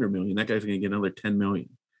for 100 million, that guy's going to get another 10 million,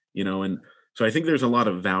 and so I think there's a lot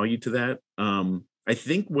of value to that. I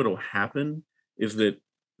think what'll happen is that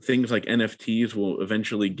things like NFTs will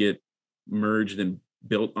eventually get merged and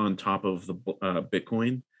built on top of the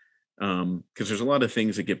Bitcoin. Because there's a lot of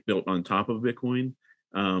things that get built on top of Bitcoin.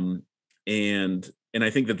 And I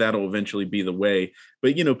think that that'll eventually be the way.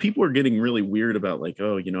 But, people are getting really weird about like,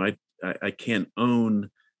 oh, I can't own,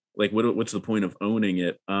 like, what's the point of owning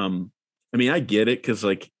it? I mean, I get it because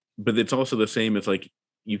but it's also the same as like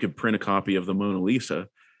you could print a copy of the Mona Lisa,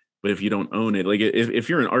 but if you don't own it, like if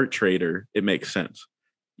you're an art trader, it makes sense,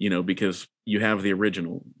 because you have the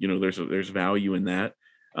original, there's value in that.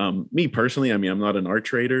 Me personally, I mean, I'm not an art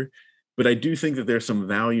trader, but I do think that there's some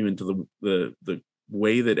value into the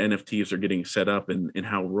way that NFTs are getting set up and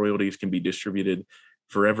how royalties can be distributed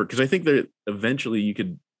forever. Because I think that eventually you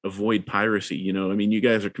could avoid piracy. I mean, you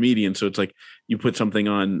guys are comedians, so it's like you put something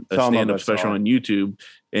on a stand-up special on YouTube,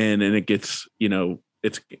 and it gets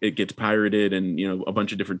it gets pirated, and a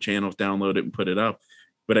bunch of different channels download it and put it up.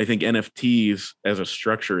 But I think NFTs as a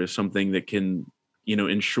structure is something that can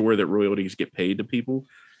ensure that royalties get paid to people.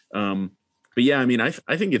 But yeah, I mean, I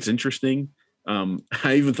think it's interesting. I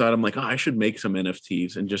even thought, I'm like, oh, I should make some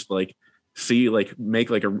NFTs and just like see, like make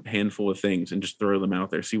like a handful of things and just throw them out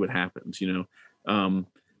there, see what happens,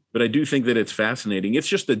 but I do think that it's fascinating. It's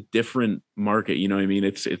just a different market. I mean,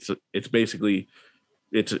 it's basically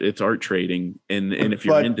it's art trading. And if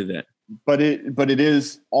you're into that, but it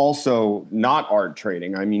is also not art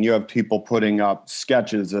trading. I mean, you have people putting up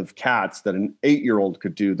sketches of cats that an 8-year-old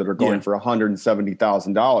could do that are going for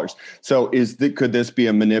 $170,000. So could this be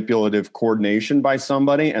a manipulative coordination by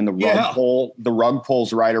somebody, and the rug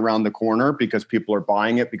pulls right around the corner because people are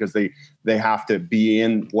buying it because they have to be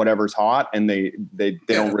in whatever's hot, and they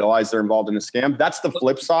don't realize they're involved in a scam. That's the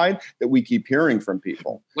flip side that we keep hearing from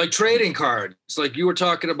people. Like trading cards. It's like you were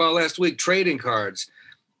talking about last week, trading cards.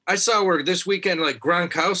 I saw where this weekend, like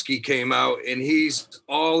Gronkowski came out and he's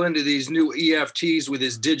all into these new EFTs with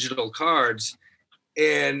his digital cards.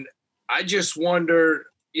 And I just wonder,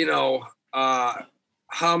 how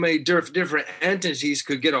many different entities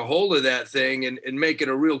could get a hold of that thing and make it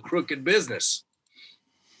a real crooked business.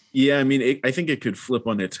 Yeah, I mean, I think it could flip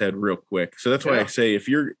on its head real quick. So that's why I say if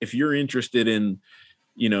you're interested in,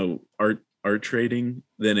 art trading,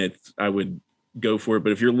 then I would go for it.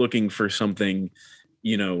 But if you're looking for something,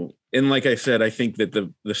 and like I said, I think that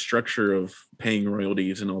the structure of paying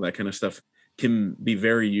royalties and all that kind of stuff can be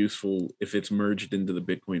very useful if it's merged into the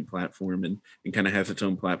Bitcoin platform and kind of has its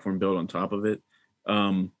own platform built on top of it.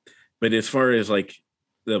 But as far as like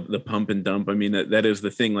the pump and dump, I mean, that is the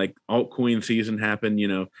thing. Like altcoin season happened,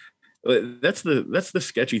 that's the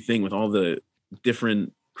sketchy thing with all the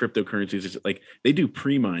different cryptocurrencies. Is like they do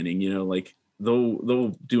pre-mining, like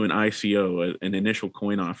they'll do an ICO, an initial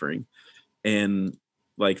coin offering, and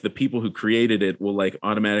like the people who created it will like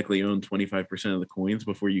automatically own 25% of the coins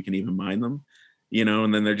before you can even mine them,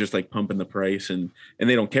 and then they're just like pumping the price and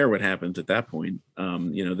they don't care what happens at that point.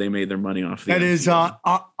 They made their money off the that is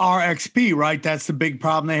RXP, right? That's the big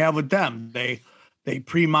problem they have with them. They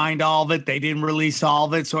pre-mined all of it. They didn't release all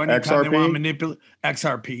of it. So anytime they want to manipulate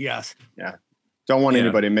XRP, yes. Yeah. Don't want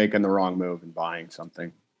anybody making the wrong move and buying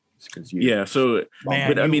something. So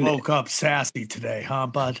man, but, you woke up sassy today, huh,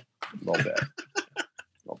 bud? A little bit.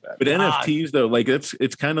 But NFTs though, like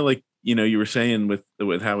it's kind of like, you were saying with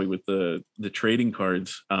Howie, with the trading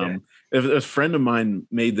cards. A friend of mine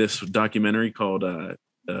made this documentary called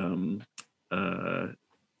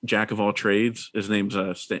Jack of All Trades. His name's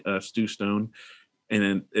Stu Stone,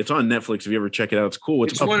 and it's on Netflix. If you ever check it out, it's cool.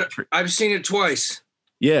 I've seen it twice.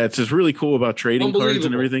 Yeah, it's just really cool about trading cards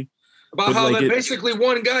and everything. About how basically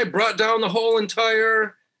one guy brought down the whole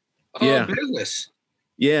entire business.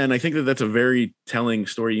 Yeah, and I think that's a very telling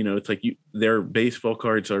story. It's like their baseball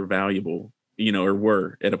cards are valuable, or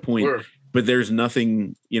were at a point. But there's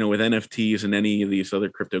nothing, with NFTs and any of these other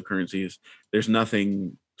cryptocurrencies, there's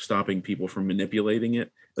nothing stopping people from manipulating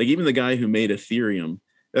it. Like even the guy who made Ethereum,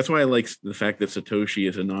 that's why I like the fact that Satoshi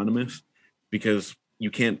is anonymous, because you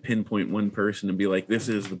can't pinpoint one person and be like, this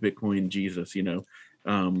is the Bitcoin Jesus,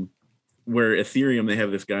 where Ethereum, they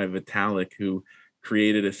have this guy Vitalik who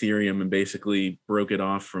created Ethereum and basically broke it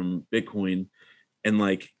off from Bitcoin. And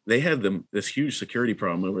like they had this huge security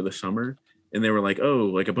problem over the summer, and they were like, oh,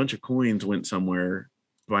 like a bunch of coins went somewhere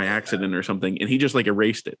by accident or something, and he just like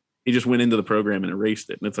erased it. He just went into the program and erased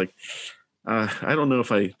it. And it's like, I don't know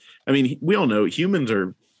if I mean, we all know humans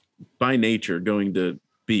are by nature going to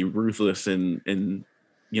be ruthless and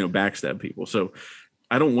backstab people. So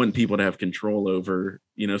I don't want people to have control over,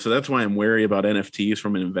 so that's why I'm wary about NFTs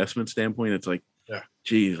from an investment standpoint. It's like,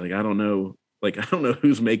 geez, like, I don't know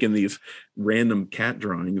who's making these random cat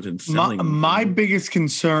drawings and selling them. My biggest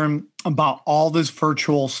concern about all this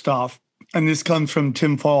virtual stuff, and this comes from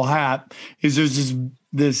tinfoil hat, is there's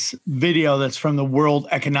this video that's from the World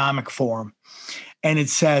Economic Forum. And it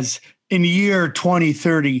says, in the year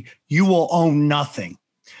 2030, you will own nothing.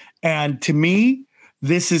 And to me,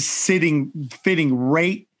 this is fitting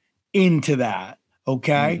right into that.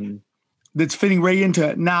 Okay. Mm-hmm. That's fitting right into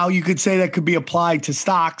it. Now you could say that could be applied to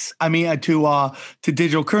stocks. I mean, to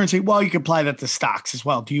digital currency. Well, you could apply that to stocks as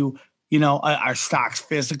well. Do are stocks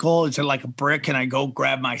physical? Is it like a brick? Can I go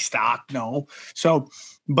grab my stock? No. So,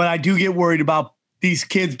 but I do get worried about these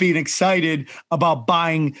kids being excited about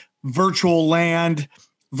buying virtual land,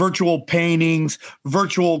 virtual paintings,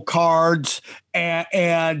 virtual cards,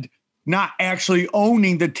 and not actually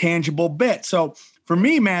owning the tangible bit. So for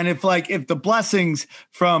me, man, if the blessings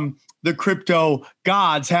from the crypto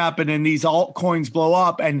gods happen and these altcoins blow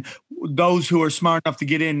up, and those who are smart enough to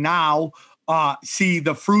get in now see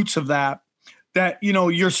the fruits of that,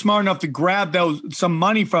 you're smart enough to grab some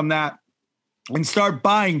money from that and start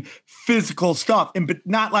buying physical stuff, but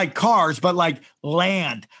not like cars, but like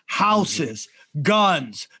land, houses,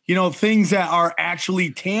 guns, things that are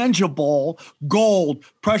actually tangible, gold,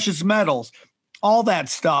 precious metals, all that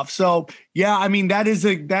stuff. So yeah, I mean, that is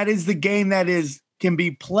the game that can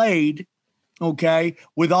be played, okay,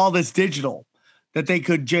 with all this digital, that they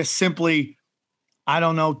could just simply, I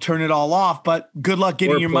don't know, turn it all off, but good luck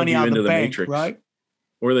getting your money out of the bank, Matrix. Right?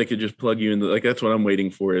 Or they could just plug you into, like, that's what I'm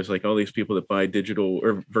waiting for, is like all these people that buy digital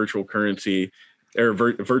or virtual currency or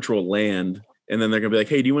virtual land. And then they're going to be like,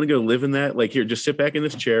 hey, do you want to go live in that? Like, here, just sit back in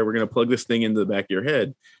this chair. We're going to plug this thing into the back of your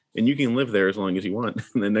head and you can live there as long as you want.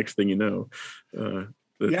 And the next thing you know,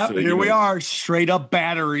 here we are, straight up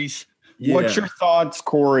batteries. Yeah. What's your thoughts,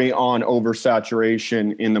 Cory, on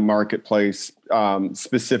oversaturation in the marketplace,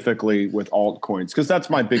 specifically with altcoins? Because that's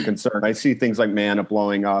my big concern. I see things like Mana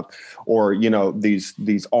blowing up, or these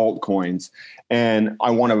altcoins, and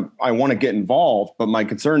I want to get involved. But my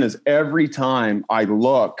concern is every time I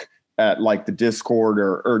look at like the Discord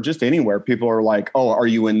or just anywhere, people are like, "Oh, are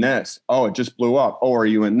you in this? Oh, it just blew up. Oh, are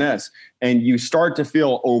you in this?" And you start to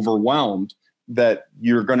feel overwhelmed that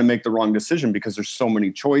you're going to make the wrong decision because there's so many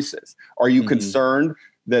choices. Are you concerned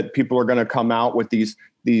that people are going to come out with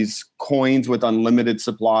these coins with unlimited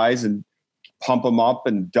supplies and pump them up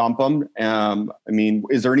and dump them? I mean,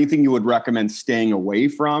 is there anything you would recommend staying away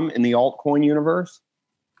from in the altcoin universe?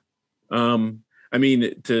 I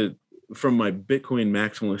mean, from my Bitcoin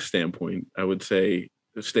maximalist standpoint, I would say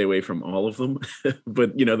stay away from all of them.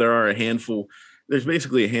 But, there are there's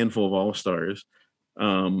basically a handful of all-stars.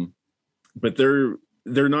 But they're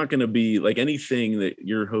not going to be like anything that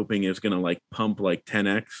you're hoping is going to like pump like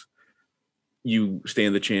 10x. You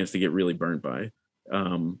stand the chance to get really burnt by,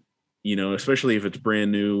 especially if it's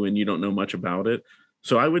brand new and you don't know much about it.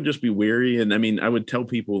 So I would just be wary. And I mean, I would tell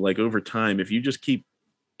people, like, over time, if you just keep,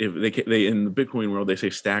 if they in the Bitcoin world, they say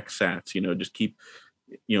stack sats, just keep,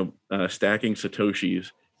 stacking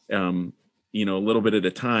Satoshis, a little bit at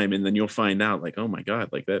a time. And then you'll find out, like, oh my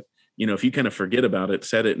God, like that. If you kind of forget about it,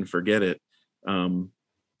 set it and forget it,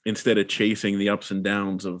 instead of chasing the ups and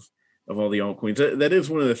downs of all the altcoins. That is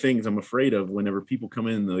one of the things I'm afraid of whenever people come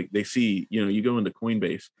in, like they see, you go into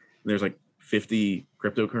Coinbase and there's like 50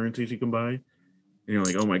 cryptocurrencies you can buy. And you're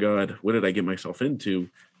like, oh my God, what did I get myself into?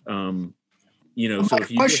 So my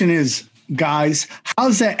question is, guys,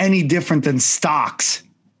 how's that any different than stocks?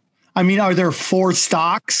 I mean, are there 4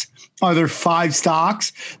 stocks? Are there 5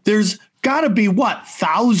 stocks? There's got to be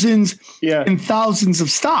thousands and thousands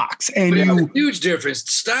of stocks. And huge difference.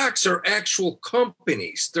 Stocks are actual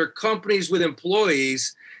companies. They're companies with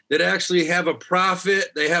employees that actually have a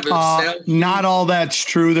profit. They have a sales. Not all that's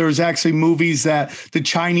true. There was actually movies that the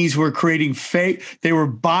Chinese were creating fake. They were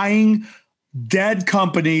buying dead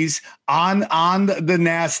companies on the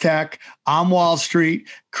NASDAQ, on Wall Street,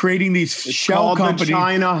 creating these shell companies. The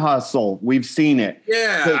China hustle. We've seen it.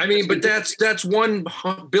 Yeah, I mean, but that's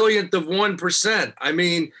 1/1000th of 1%. I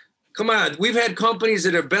mean, come on. We've had companies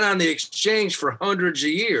that have been on the exchange for hundreds of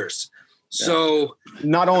years. So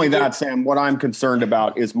not only that, Sam, what I'm concerned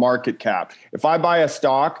about is market cap. If I buy a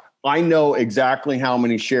stock, I know exactly how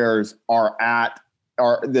many shares that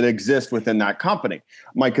exist within that company.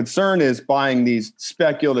 My concern is buying these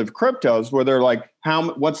speculative cryptos where they're like,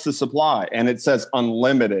 what's the supply? And it says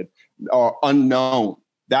unlimited or unknown.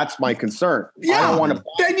 That's my concern. Yeah,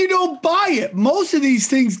 then you don't buy it. Most of these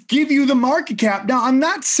things give you the market cap. Now, I'm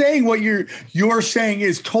not saying what you're saying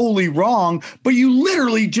is totally wrong, but you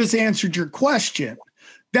literally just answered your question.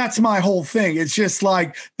 That's my whole thing. It's just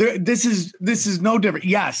like this is no different.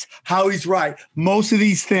 Yes, Howie's right. Most of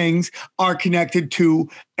these things are connected to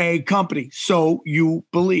a company. So you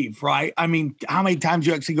believe, right? I mean, how many times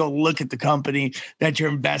you actually go look at the company that you're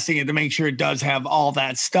investing in to make sure it does have all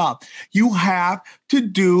that stuff? You have to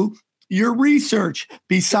do your research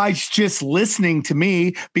besides just listening to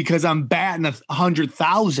me because I'm batting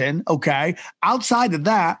 100,000. Okay. Outside of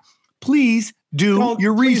that, please do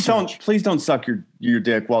your research. Please don't suck your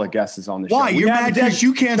dick while a guest is on the show. Why? You're mad because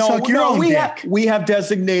you can't suck your own dick. We have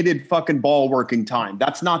designated fucking ball working time.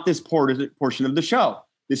 That's not this portion of the show.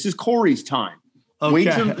 This is Cory's time.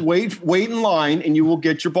 Okay. Wait in line and you will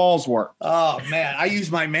get your balls worked. Oh, man. I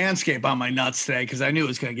used my Manscaped on my nuts today because I knew it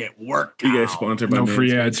was going to get worked. You guys sponsored by no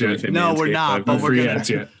free ads yet. No, we're not. But we're ads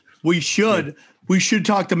yet. We should. We should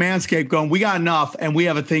talk to Manscaped going, we got enough, and we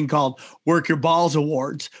have a thing called Work Your Balls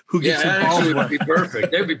Awards. Who gets your balls worked? That'd be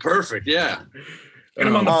perfect. That'd be perfect, yeah. Get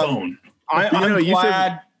him on the phone. I'm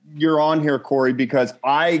glad you're on here, Cory, because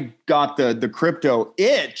I got the crypto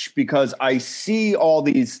itch because I see all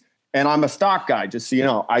these, and I'm a stock guy, just so you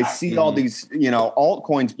know. I see all these,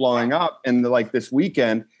 altcoins blowing up, and like this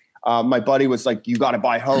weekend, my buddy was like, you got to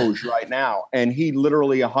buy Hoj right now. And he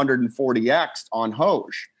literally 140x'd on Hoj.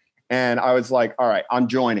 And I was like, all right, I'm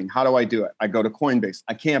joining. How do I do it? I go to Coinbase.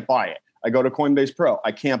 I can't buy it. I go to Coinbase Pro.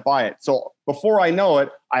 I can't buy it. So before I know it,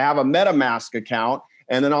 I have a MetaMask account,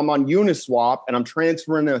 and then I'm on Uniswap, and I'm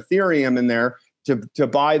transferring Ethereum in there to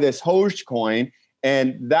buy this Hoj coin.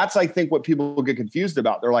 And that's, I think, what people get confused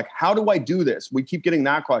about. They're like, how do I do this? We keep getting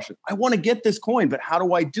that question. I want to get this coin, but how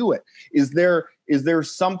do I do it? Is there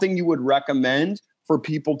something you would recommend for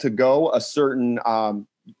people to go a certain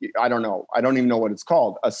I don't know. I don't even know what it's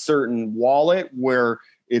called. A certain wallet where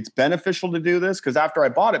it's beneficial to do this? Because after I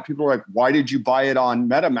bought it, people were like, why did you buy it on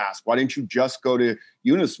MetaMask? Why didn't you just go to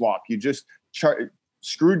Uniswap? You just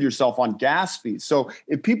screwed yourself on gas fees. So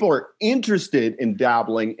if people are interested in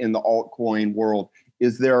dabbling in the altcoin world,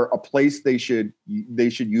 is there a place they should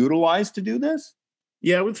utilize to do this?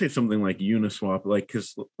 Yeah, I would say something like Uniswap,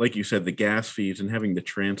 because like you said, the gas fees and having to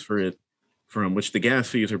transfer it from which the gas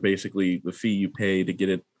fees are basically the fee you pay to get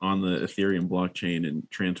it on the Ethereum blockchain and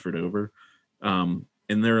transferred over. And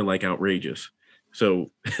they're like outrageous.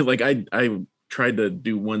 So like I tried to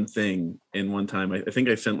do one thing in one time. I think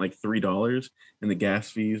I sent like $3 and the gas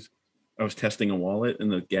fees. I was testing a wallet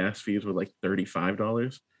and the gas fees were like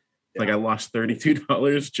 $35. Like I lost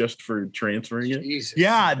 $32 just for transferring it. Jesus.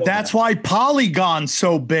 Yeah, that's why Polygon's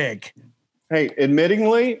so big. Hey,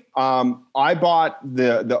 admittingly, I bought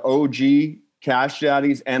the OG Cash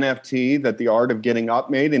Daddies NFT that The Art of Getting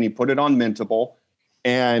Up made, and he put it on Mintable,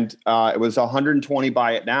 and it was 120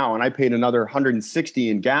 buy it now, and I paid another 160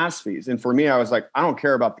 in gas fees. And for me, I was like, I don't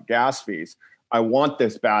care about the gas fees. I want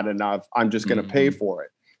this bad enough. I'm just going to pay for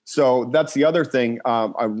it. So that's the other thing.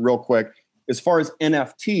 Real quick, as far as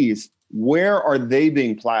NFTs, where are they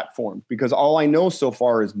being platformed? Because all I know so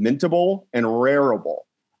far is Mintable and Rarible.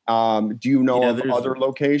 Do you know of other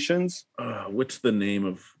locations? What's the name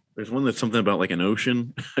of? There's one that's something about like an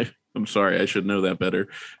ocean. I'm sorry, I should know that better.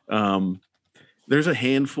 There's a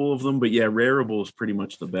handful of them, but yeah, Rarible is pretty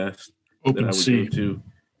much the best. OpenSea.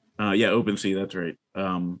 Yeah, OpenSea. That's right.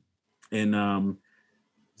 Is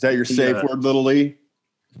that your safe word, Little E?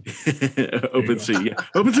 OpenSea. Yeah.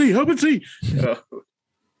 OpenSea.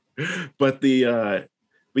 But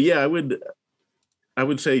yeah, I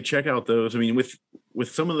would say check out those. I mean, with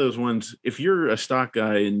some of those ones, if you're a stock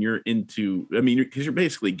guy and you're into, I mean, because you're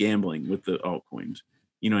basically gambling with the altcoins,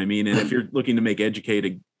 you know what I mean? And if you're looking to make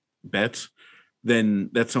educated bets, then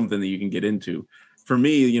that's something that you can get into. For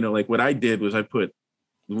me, like what I did was I put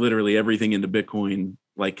literally everything into Bitcoin,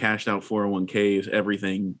 like cashed out 401ks,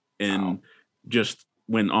 everything, and just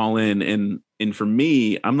went all in. And for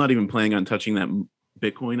me, I'm not even planning on touching that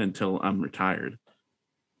Bitcoin until I'm retired.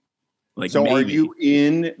 So maybe. Are you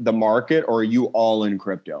in the market or are you all in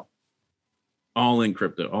crypto? All in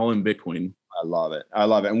crypto, all in Bitcoin. I love it. I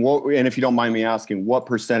love it. And if you don't mind me asking, what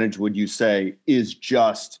percentage would you say is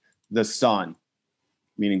just the sun,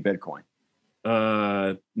 meaning Bitcoin?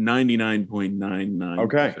 99.99%.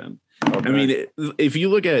 Okay. I mean, if you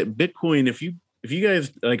look at Bitcoin, if you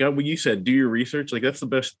guys, like what you said, do your research, like that's the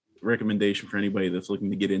best recommendation for anybody that's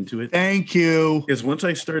looking to get into it. Thank you. Because once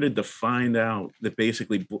I started to find out that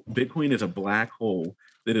basically Bitcoin is a black hole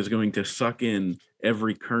that is going to suck in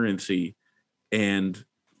every currency and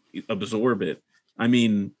absorb it. I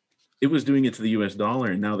mean, it was doing it to the US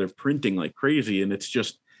dollar, and now they're printing like crazy. And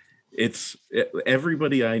it's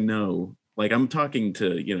everybody I know, like I'm talking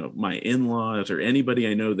to, my in-laws or anybody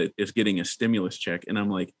I know that is getting a stimulus check. And I'm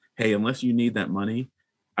like, hey, unless you need that money,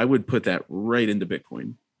 I would put that right into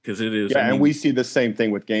Bitcoin. Because it is. Yeah, and we see the same thing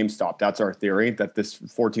with GameStop. That's our theory, that this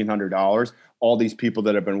 $1,400, all these people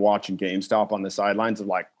that have been watching GameStop on the sidelines are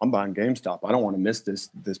like, I'm buying GameStop. I don't want to miss this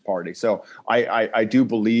party. So I do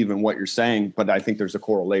believe in what you're saying, but I think there's a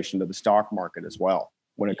correlation to the stock market as well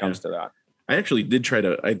when it comes to that. I actually did try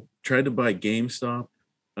to buy GameStop,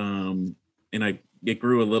 and it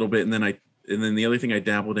grew a little bit, and then the other thing I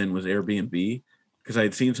dabbled in was Airbnb, because I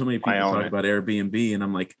had seen so many people talk about Airbnb, and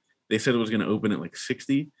I'm like, they said it was going to open at like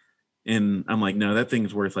 60. And I'm like, no, that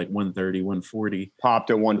thing's worth like 130, 140. Popped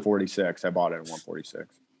at 146. I bought it at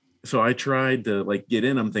 146. So I tried to like get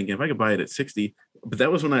in. I'm thinking if I could buy it at 60, but that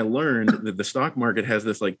was when I learned that the stock market has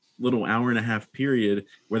this like little hour and a half period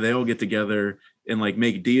where they all get together and like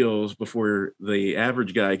make deals before the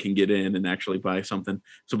average guy can get in and actually buy something.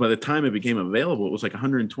 So by the time it became available, it was like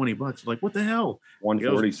 $120. I was like, what the hell?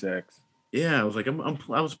 146. I was like,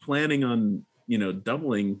 I was planning on,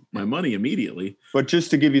 doubling my money immediately. But just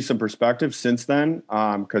to give you some perspective, since then,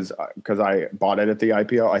 because I bought it at the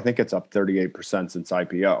IPO, I think it's up 38% since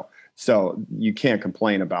IPO. So you can't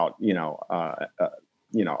complain about a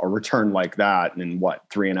return like that in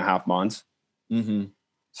 3.5 months. Mm-hmm.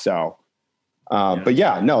 So, but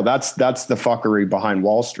yeah, no, that's the fuckery behind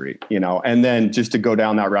Wall Street, And then just to go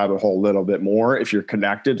down that rabbit hole a little bit more, if you're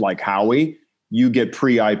connected like Howie, you get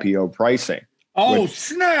pre-IPO pricing. Oh,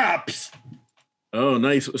 snaps. Oh,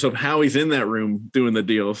 nice. So Howie's in that room doing the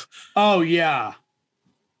deals. Oh, yeah.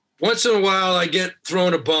 Once in a while, I get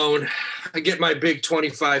thrown a bone. I get my big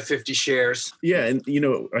 25, 50 shares. Yeah. And,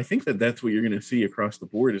 I think that's what you're going to see across the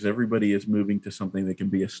board is everybody is moving to something that can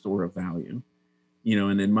be a store of value.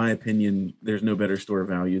 And in my opinion, there's no better store of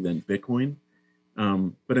value than Bitcoin.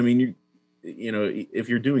 But I mean, if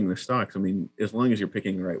you're doing the stocks, I mean, as long as you're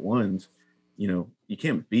picking the right ones, you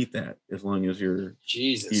can't beat that as long as you're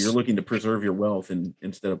looking to preserve your wealth and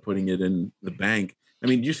instead of putting it in the bank. I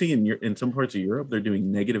mean, do you see in some parts of Europe, they're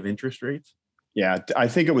doing negative interest rates? Yeah. I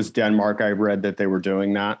think it was Denmark. I read that they were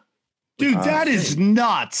doing that. Dude, that is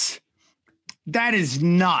nuts. That is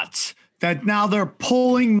nuts that now they're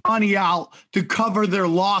pulling money out to cover their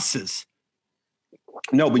losses.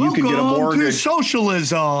 No, but you can get a mortgage. To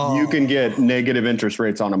socialism. You can get negative interest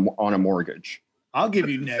rates on a mortgage. I'll give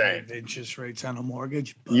you negative interest rates on a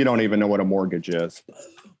mortgage. You don't even know what a mortgage is.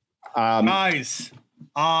 Nice.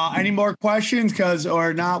 Any more questions?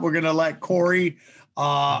 Or not, we're going to let Cory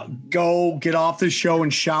go get off the show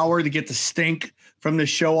and shower to get the stink from the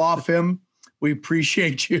show off him. We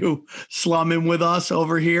appreciate you slumming with us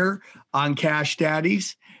over here on Cash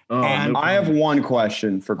Daddies. And I have one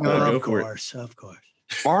question for Cory. Of course.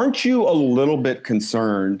 Aren't you a little bit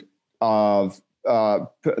concerned of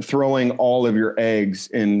throwing all of your eggs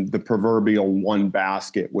in the proverbial one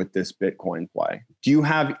basket with this Bitcoin play? Do you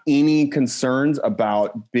have any concerns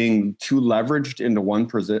about being too leveraged into one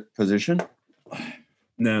position?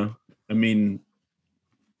 No. I mean,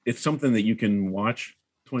 it's something that you can watch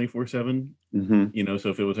 24/7, so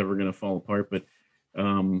if it was ever going to fall apart, but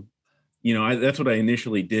that's what I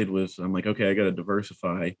initially did was I'm like, okay, I got to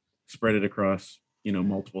diversify, spread it across,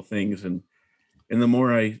 multiple things. And the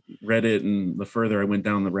more I read it and the further I went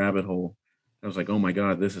down the rabbit hole, I was like, oh my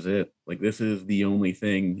God, this is it. Like, this is the only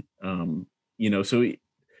thing, so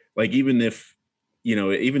like, even if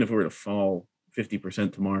it were to fall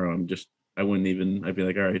 50% tomorrow, I'd be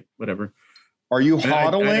like, all right, whatever. Are you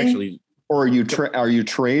hodling or are you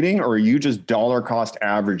trading, or are you just dollar cost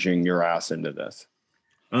averaging your ass into this?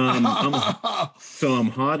 So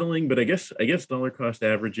I'm hodling, but I guess dollar cost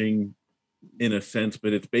averaging in a sense,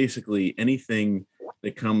 but it's basically anything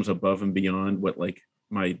that comes above and beyond what like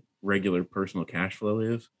my regular personal cash flow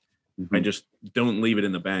is. I just don't leave it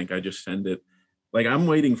in the bank. I just send it Like I'm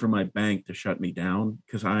waiting for my bank to shut me down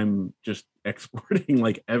because I'm just exporting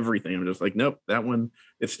like everything. I'm just like, nope, that one,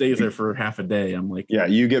 it stays there for half a day. I'm like, yeah,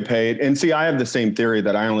 you get paid. And see, I have the same theory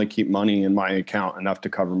that I only keep money in my account enough to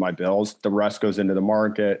cover my bills. The rest goes into the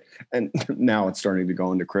market. And now it's starting to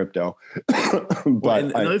go into crypto. But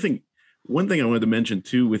another thing, one thing I wanted to mention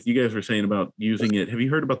too, with you guys were saying about using it. Have you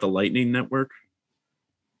heard about the Lightning Network?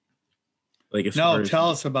 Like, No, tell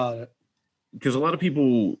us about it. Because a lot of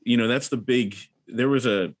people, that's the big. There was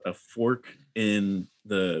a fork in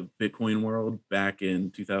the Bitcoin world back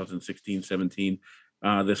in 2016, 17.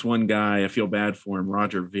 This one guy, I feel bad for him,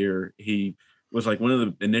 Roger Ver. He was like one of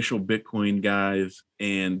the initial Bitcoin guys,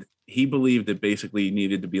 and he believed that basically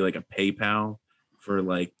needed to be like a PayPal for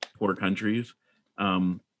like poor countries,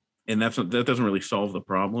 and that doesn't really solve the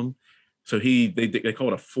problem. So they call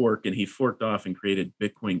it a fork, and he forked off and created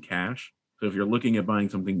Bitcoin Cash. So if you're looking at buying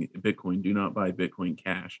something Bitcoin, do not buy Bitcoin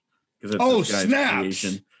Cash because that's this guy's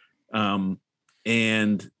creation.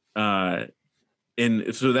 And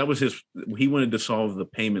so that was he wanted to solve the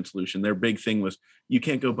payment solution. Their big thing was you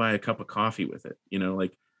can't go buy a cup of coffee with it.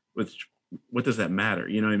 Like what does that matter?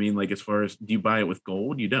 You know what I mean? Like as far as do you buy it with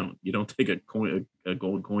gold? You don't take a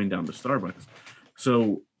gold coin down to Starbucks.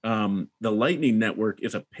 So the Lightning Network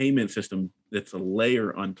is a payment system that's a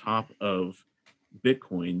layer on top of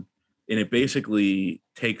Bitcoin. And it basically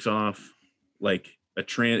takes off like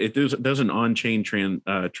it does an on-chain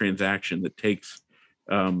transaction that takes,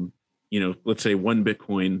 let's say 1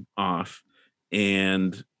 Bitcoin off,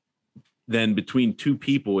 and then between two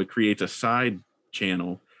people, it creates a side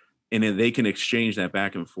channel, and then they can exchange that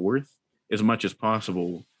back and forth as much as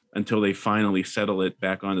possible until they finally settle it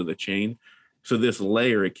back onto the chain. So this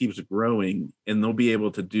layer, it keeps growing, and they'll be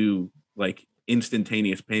able to do like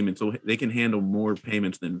instantaneous payments. So they can handle more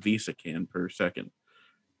payments than Visa can per second.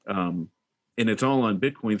 And it's all on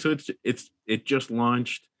Bitcoin. So it just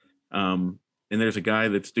launched. And there's a guy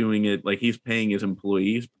that's doing it. Like he's paying his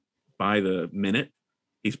employees by the minute.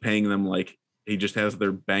 He's paying them like he just has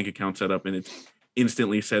their bank account set up and it's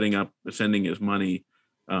instantly sending his money.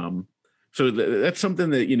 So that's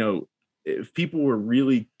something that, if people were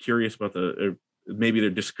really curious about or maybe they're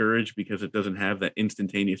discouraged because it doesn't have that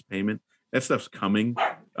instantaneous payment, that stuff's coming,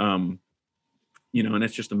 and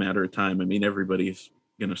it's just a matter of time. I mean, everybody's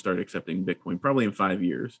going to start accepting Bitcoin probably in 5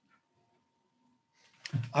 years.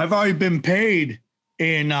 I've already been paid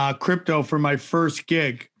in crypto for my first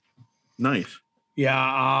gig. Nice.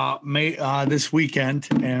 Yeah, this weekend,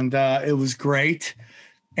 and it was great.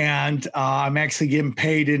 And I'm actually getting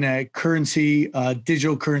paid in a currency,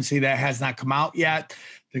 digital currency that has not come out yet.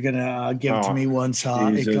 They're going to give it to me once.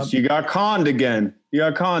 You got conned again.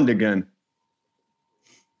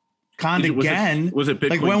 Conned again? Was it Bitcoin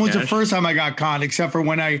Like when was the Cash? first time I got conned, except for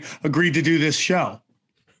when I agreed to do this show?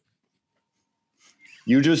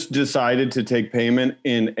 You just decided to take payment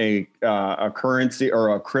in a currency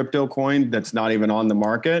or a crypto coin that's not even on the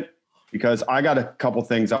market? Because I got a couple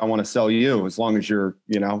things I want to sell you as long as you're,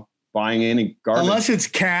 buying any garbage. Unless it's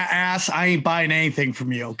cat ass, I ain't buying anything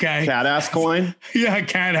from you, okay? Cat ass coin? Yeah,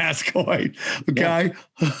 cat ass coin, okay?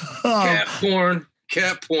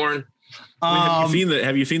 Cat porn. Have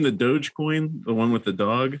you seen the Dogecoin, the one with the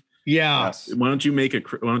dog? Yeah. Yes. Why don't you make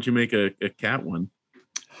a cat one?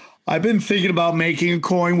 I've been thinking about making a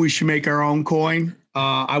coin. We should make our own coin.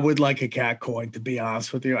 I would like a cat coin, to be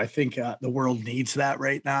honest with you. I think the world needs that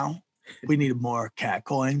right now. We need more cat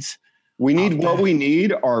coins. We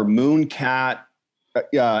need are moon cat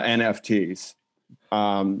NFTs.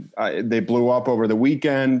 They blew up over the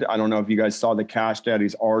weekend. I don't know if you guys saw the Cash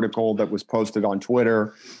Daddies article that was posted on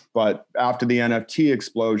Twitter, but after the NFT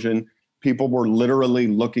explosion, people were literally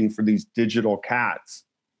looking for these digital cats.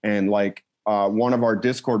 And like one of our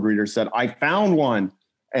Discord readers said, I found one.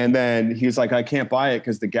 And then he was like, I can't buy it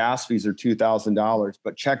because the gas fees are $2,000.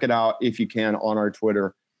 But check it out if you can on our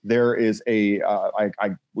Twitter. There is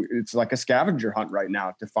it's like a scavenger hunt right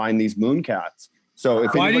now to find these moon cats. So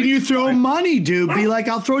why did you throw money, dude? Be like,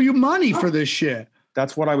 I'll throw you money for this shit.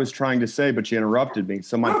 That's what I was trying to say, but you interrupted me.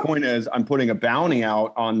 So my point is, I'm putting a bounty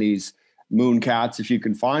out on these moon cats. If you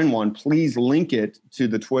can find one, please link it to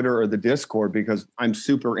the Twitter or the Discord because I'm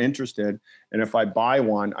super interested. And if I buy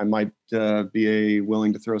one, I might be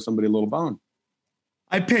willing to throw somebody a little bone.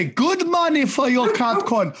 I pay good money for your cat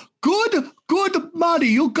coin. Good money.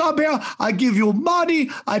 You come here, I give you money.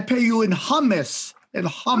 I pay you in hummus.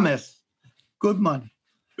 Good money.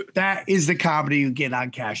 That is the comedy you get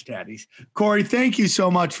on Cash Daddies. Cory, thank you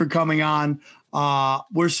so much for coming on.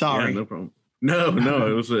 We're sorry. Yeah, no problem.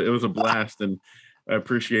 No, it was a blast, and I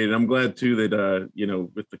appreciate it. I'm glad too that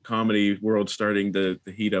with the comedy world starting to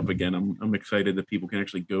heat up again, I'm excited that people can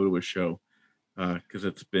actually go to a show. because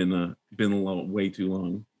it's been way too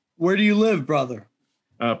long. Where do you live, brother?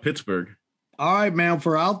 Pittsburgh. All right, man. If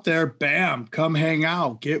we're out there, bam, come hang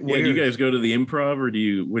out. Get weird. Do you guys go to the Improv,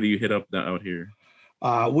 or what do you hit up out here?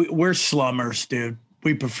 We're slummers, dude.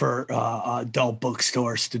 We prefer adult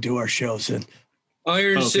bookstores to do our shows in.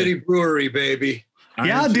 Iron City Brewery, baby.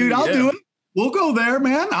 Yeah, dude, I'll do it. We'll go there,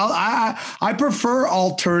 man. I prefer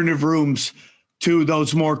alternative rooms to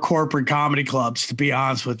those more corporate comedy clubs, to be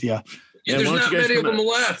honest with you. Yeah, there's not many of them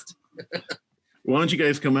left. Why don't you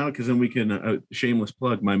guys come out? Because then we can shameless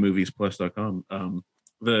plug mymoviesplus.com,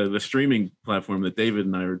 the streaming platform that David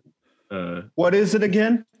and I are. What is it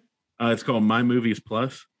again? It's called My Movies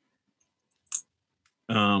Plus.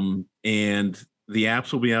 And the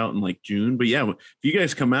apps will be out in like June. But yeah, if you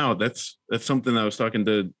guys come out, that's something I was talking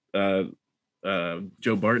to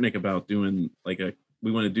Joe Bartnick about doing.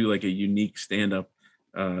 We want to do like a unique stand-up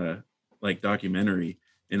like documentary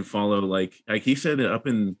and follow like he said up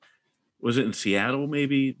in, was it in Seattle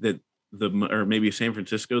maybe, that or maybe San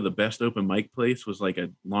Francisco, the best open mic place was like a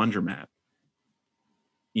laundromat,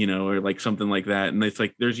 or like something like that. And it's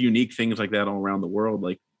like there's unique things like that all around the world.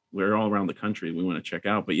 Like we're all around the country we want to check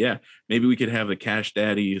out. But yeah, maybe we could have the Cash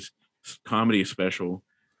Daddies comedy special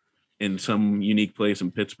in some unique place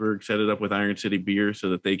in Pittsburgh, set it up with Iron City Beer so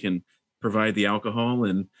that they can provide the alcohol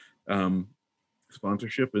and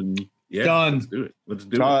sponsorship. And yeah, done. Let's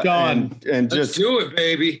do it. Done. And Let's just do it,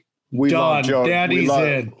 baby. we love Joe. Daddy's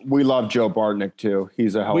in. We love Joe Bartnick too.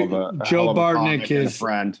 He's a hell of a Joe Bartnick comic and a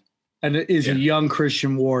friend. And is a young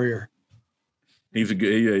Christian warrior. He's a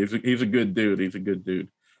good, he's a good dude. He's a good dude.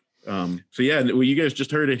 So yeah, well, you guys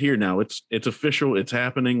just heard it here now. It's official. It's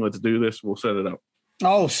happening. Let's do this. We'll set it up.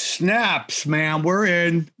 Oh, snaps, man. We're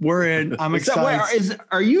in. I'm excited. Is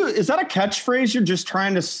that a catchphrase you're just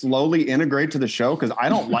trying to slowly integrate to the show? Because I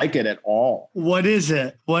don't like it at all. What is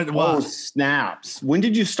it? What? Oh, snaps. When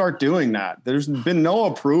did you start doing that? There's been no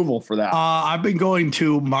approval for that. I've been going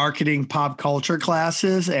to marketing pop culture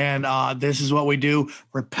classes, and this is what we do: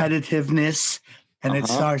 repetitiveness. And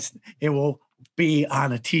it will be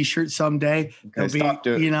on a t-shirt someday. Okay, stop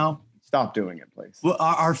doing it, please. Well,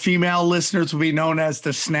 our female listeners will be known as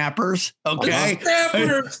the snappers. Okay.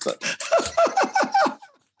 Snappers.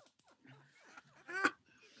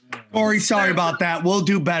 Cory, sorry about that. We'll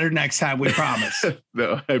do better next time. We promise.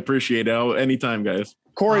 No, I appreciate it. Anytime, guys.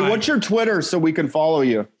 Cory, what's your Twitter so we can follow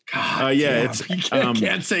you? It's you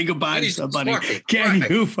can't say goodbye to somebody. Can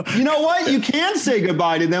you? You know what? You can say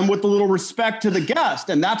goodbye to them with a little respect to the guest,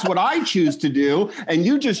 and that's what I choose to do. And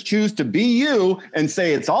you just choose to be you and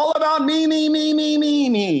say it's all about me, me, me, me, me,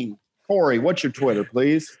 me. Cory, what's your Twitter,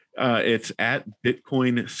 please? It's at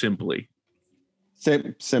Bitcoin Simply.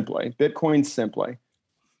 Simply. Bitcoin Simply.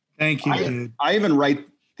 Thank you, dude. I even write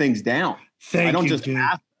things down. I don't just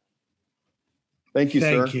ask. Thank you,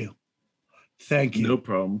 sir. Thank you. Thank you. No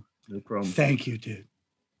problem. Thank you, dude.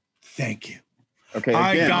 Thank you. Okay,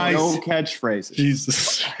 all again, right, guys. no catchphrases.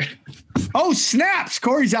 Jesus. Oh, snaps.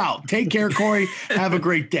 Cory's out. Take care, Cory. Have a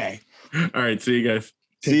great day. All right. See you guys.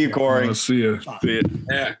 See you, Cory. I'll see you. See you.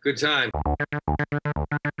 Yeah, good time.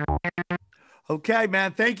 Okay,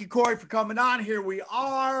 man. Thank you, Cory, for coming on. Here we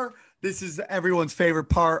are. This is everyone's favorite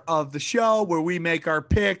part of the show where we make our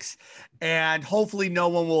picks, and hopefully no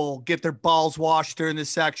one will get their balls washed during this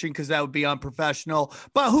section because that would be unprofessional.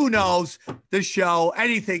 But who knows? This show,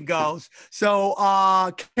 anything goes. So,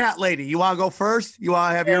 Cat Lady, you want to go first? You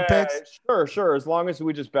want to have your picks? Sure. As long as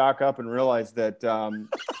we just back up and realize that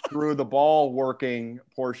through the ball working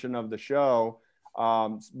portion of the show,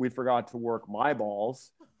 we forgot to work my balls.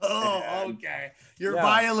 Oh, okay. You're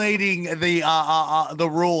violating the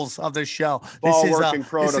rules of the show. This is working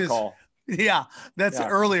protocol. That's the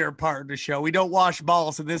earlier part of the show. We don't wash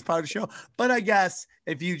balls in this part of the show. But I guess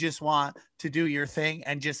if you just want to do your thing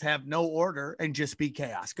and just have no order and just be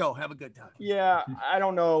chaos, go have a good time. Yeah, I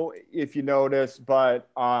don't know if you noticed, but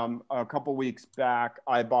a couple weeks back,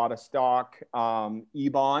 I bought a stock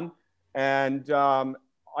E-bond, and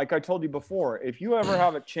like I told you before, if you ever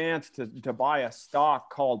have a chance to buy a stock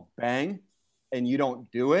called Bang and you don't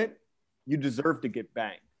do it, you deserve to get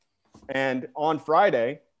banged. And on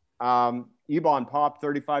Friday, E-bond popped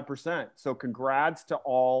 35%. So congrats to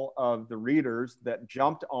all of the readers that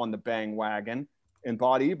jumped on the Bang wagon and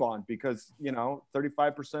bought E-bond because,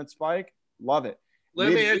 35% spike. Love it.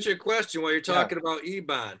 Let me ask you a question while you're talking about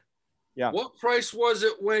E-bond. Yeah. What price was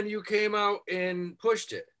it when you came out and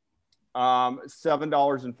pushed it?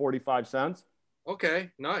 $7.45.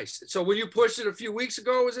 Okay, nice. So when you pushed it a few weeks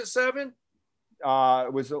ago, was it 7?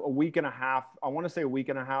 It was a week and a half. I want to say a week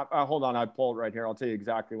and a half. Hold on, I pulled it right here. I'll tell you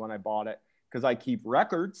exactly when I bought it because I keep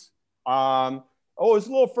records. Oh, it's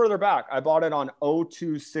a little further back. I bought it on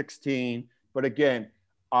 0216. But again,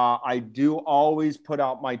 I do always put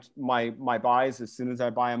out my buys as soon as I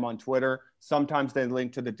buy them on Twitter. Sometimes they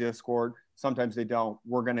link to the Discord. Sometimes they don't.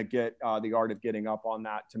 We're going to get the art of getting up on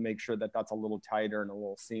that to make sure that that's a little tighter and a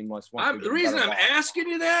little seamless. The reason I'm asking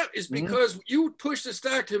you that is because you pushed the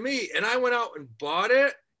stock to me and I went out and bought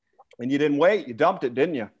it. And you didn't wait. You dumped it,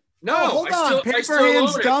 didn't you? No, hold on. Paper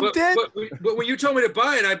Hands dumped it. But when you told me to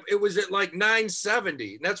buy it, it was at like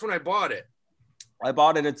 $9.70. And that's when I bought it. I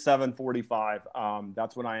bought it at $7.45.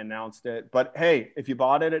 That's when I announced it. But hey, if you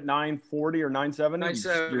bought it at $9.40 or $9.70,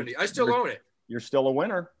 $9.70. I still own it. You're still a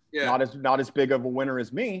winner. Yeah. Not as big of a winner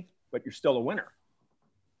as me, but you're still a winner.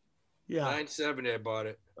 Yeah. $9.70. I bought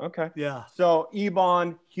it. Okay. Yeah. So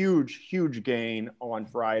Ebon, huge gain on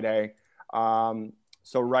Friday.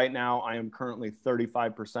 So right now I am currently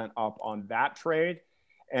 35% up on that trade.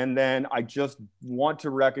 And then I just want to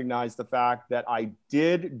recognize the fact that I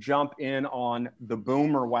did jump in on the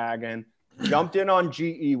boomer wagon, jumped in on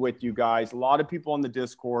GE with you guys. A lot of people on the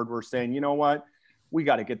Discord were saying, you know what? We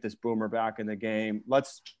got to get this boomer back in the game.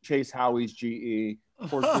 Let's chase Howie's GE. Of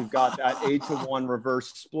course, we've got that 8-to-1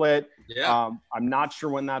 reverse split. Yeah. I'm not sure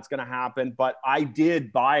when that's going to happen, but I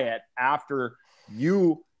did buy it after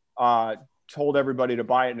you told everybody to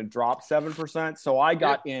buy it and it dropped 7%. So I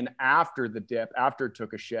got in after the dip, after it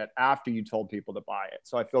took a shit, after you told people to buy it.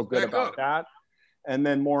 So I feel good about that. And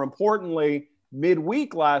then more importantly,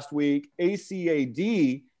 midweek last week,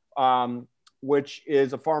 ACAD, which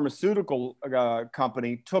is a pharmaceutical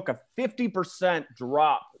company, took a 50%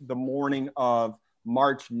 drop the morning of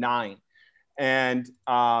March 9. And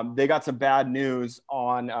they got some bad news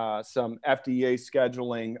on some FDA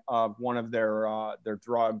scheduling of one of their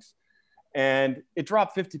drugs. And it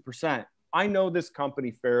dropped 50%. I know this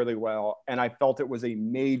company fairly well, and I felt it was a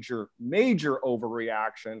major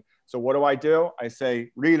overreaction. So what do? I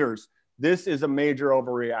say, readers, this is a major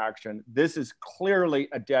overreaction. This is clearly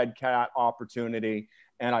a dead cat opportunity.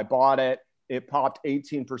 And I bought it. It popped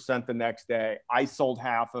 18% the next day. I sold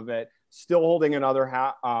half of it, still holding another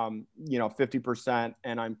 50%.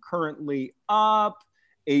 And I'm currently up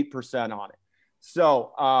 8% on it.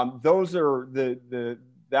 So those are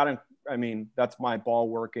that's my ball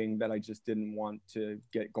working that I just didn't want to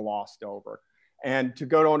get glossed over. And to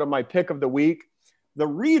go on to my pick of the week, the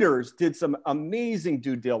readers did some amazing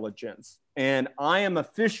due diligence, and I am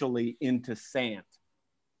officially into sand.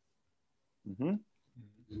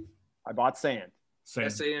 I bought sand.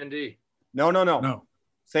 SAND. No.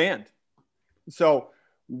 Sand. So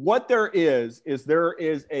what there is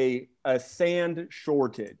a sand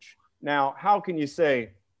shortage. Now, how can you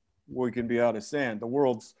say we can be out of sand?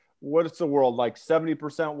 What's the world, like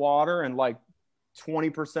 70% water and like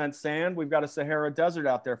 20% sand? We've got a Sahara Desert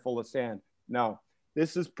out there full of sand. No,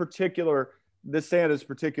 this sand is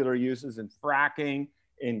particular uses in fracking,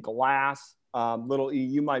 in glass. Little E,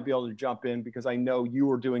 you might be able to jump in because I know you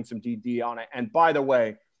were doing some DD on it. And by the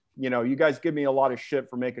way, you guys give me a lot of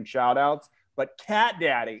shit for making shout outs, but Cat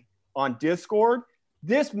Daddy on Discord,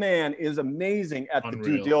 this man is amazing at the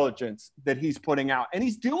due diligence that he's putting out. And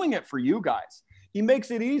he's doing it for you guys. He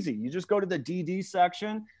makes it easy. You just go to the DD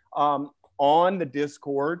section on the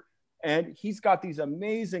Discord, and he's got these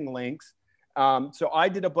amazing links. So I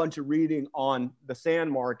did a bunch of reading on the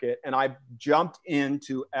sand market, and I jumped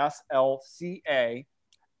into SLCA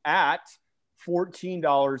at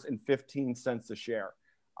 $14.15 a share.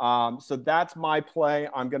 So that's my play.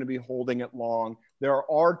 I'm going to be holding it long.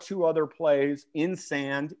 There are two other plays in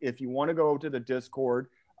sand. If you want to go to the Discord,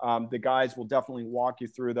 the guys will definitely walk you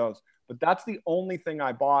through those. But that's the only thing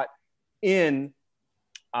I bought in.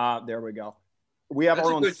 There we go. We have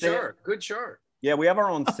our own sand. Good chart. Yeah, we have our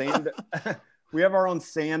own sand. We have our own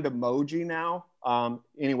sand emoji now.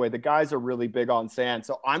 Anyway, the guys are really big on sand.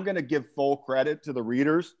 So I'm going to give full credit to the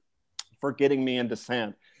readers for getting me into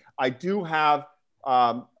sand. I do have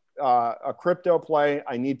a crypto play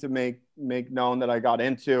I need to make known that I got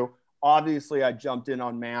into. Obviously, I jumped in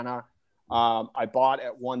on Mana. I bought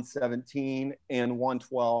at 117 and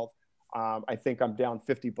 112. I think I'm down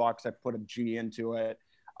 $50. I put a G into it.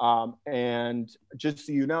 And just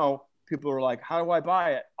so you know, people are like, how do I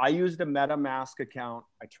buy it? I used a MetaMask account.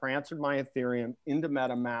 I transferred my Ethereum into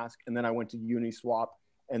MetaMask, and then I went to Uniswap.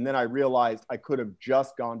 And then I realized I could have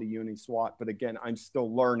just gone to Uniswap. But again, I'm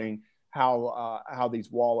still learning how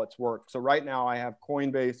these wallets work. So right now I have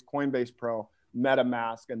Coinbase, Coinbase Pro,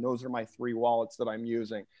 MetaMask, and those are my three wallets that I'm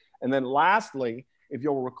using. And then lastly, if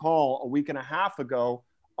you'll recall, a week and a half ago,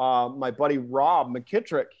 my buddy Rob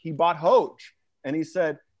McKittrick, he bought Hoge, and he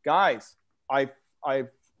said, guys, I've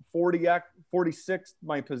 46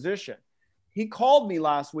 my position. He called me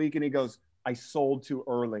last week and he goes, I sold too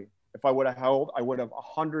early. If I would have held, I would have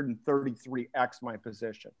 133x my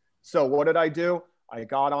position. So what did I do? I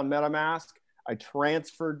got on MetaMask. I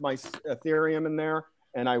transferred my Ethereum in there,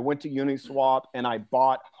 and I went to Uniswap and I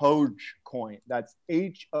bought Hoge coin. That's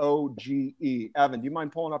Hoge. Evan, do you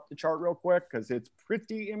mind pulling up the chart real quick? Because it's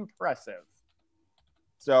pretty impressive.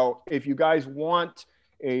 So if you guys want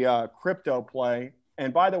a crypto play,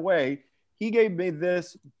 and by the way, he gave me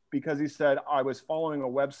this because he said I was following a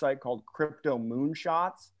website called Crypto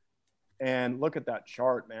Moonshots. And look at that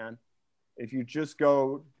chart, man. If you just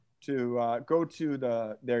go to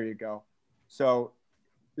the, there you go. So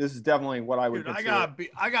this is definitely what I would Dude, consider.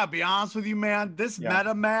 I gotta be honest with you, man. This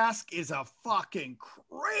MetaMask is a fucking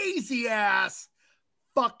crazy ass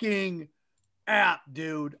fucking app,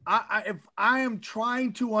 dude. If I am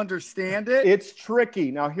trying to understand it, It's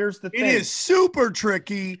tricky. Now here's the thing. it is super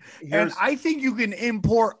tricky, and I think you can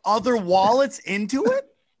import other wallets into it.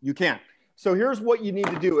 You can. So here's what you need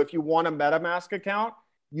to do if you want a MetaMask account.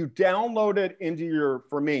 You download it into your,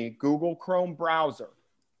 for me, Google Chrome browser.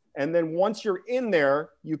 And then once you're in there,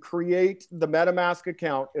 you create the MetaMask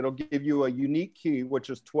account. It'll give you a unique key, which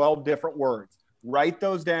is 12 different words. Write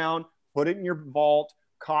those down, put it in your vault,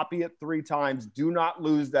 copy it 3 times. Do not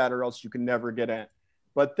lose that or else you can never get in.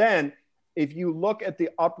 But then if you look at the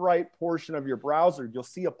upright portion of your browser, you'll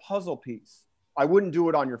see a puzzle piece. I wouldn't do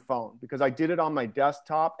it on your phone because I did it on my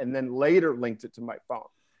desktop and then later linked it to my phone.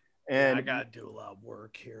 And I gotta do a lot of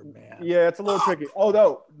work here, man. yeah, it's a little tricky. Oh,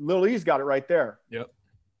 no, Lil E's got it right there. Yep.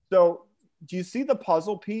 So do you see the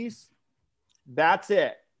puzzle piece? That's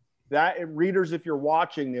it. That, readers, if you're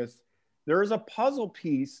watching this, there is a puzzle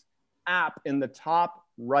piece app in the top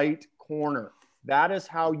right corner. That is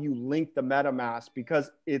how you link the MetaMask because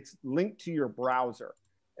it's linked to your browser.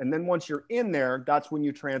 And then once you're in there, that's when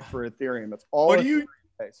you transfer Ethereum. It's all. What do you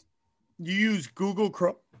use? Google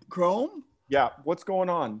Chrome? Yeah. What's going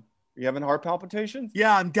on? You having heart palpitations?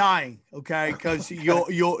 Yeah, I'm dying. Okay, because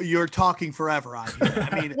you're talking forever on here.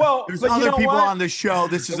 I mean, Well, there's but you other know people what? on the show.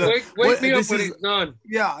 This is Wake me up when he's done.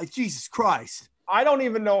 Yeah, Jesus Christ. I don't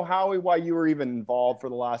even know, Howie, why you were even involved for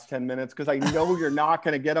the last 10 minutes because I know you're not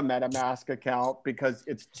going to get a MetaMask account because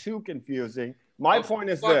it's too confusing. My point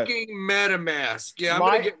is this. Fucking MetaMask. Yeah, I'm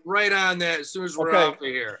going to get right on that as soon as we're off of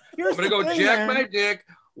here. Here's I'm going to go the thing, jack man. my dick,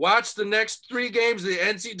 watch the next 3 games of the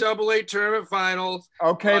NCAA tournament finals.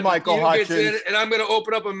 Okay, Michael Gets Hutchins. in, and I'm going to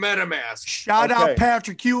open up a MetaMask. Shout out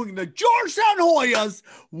Patrick Ewing and the Georgetown Hoyas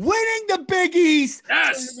winning the Big East.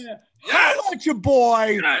 Yes. Holla at your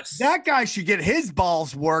boy. Yes. That guy should get his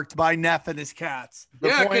balls worked by Neff and his cats.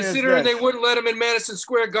 Yeah, point is considering this. they wouldn't let him in Madison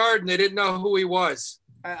Square Garden. They didn't know who he was.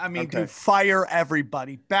 I mean, Okay. dude, fire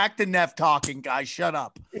everybody. Back to Neff talking, guys. Shut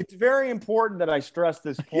up. It's very important that I stress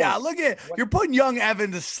this point. Yeah, look at you're putting young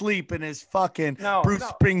Evan to sleep in his fucking Bruce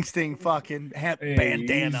Springsteen fucking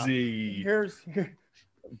bandana. Easy. Here's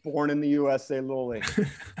born in the USA, Lil Lee.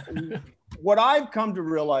 What I've come to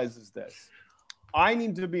realize is this. I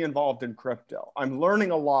need to be involved in crypto. I'm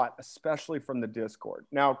learning a lot, especially from the Discord.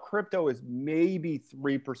 Now, crypto is maybe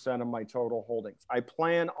 3% of my total holdings. I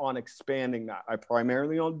plan on expanding that. I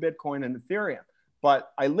primarily own Bitcoin and Ethereum.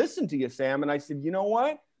 But I listened to you, Sam, and I said, you know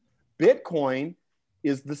what? Bitcoin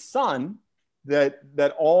is the sun that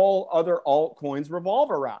all other altcoins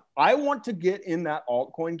revolve around. I want to get in that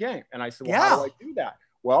altcoin game. And I said, well, how do I do that?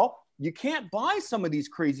 Well, you can't buy some of these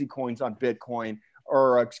crazy coins on Bitcoin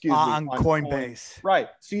or excuse me, on Coinbase. Right.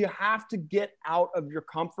 So you have to get out of your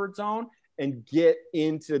comfort zone and get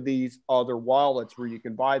into these other wallets where you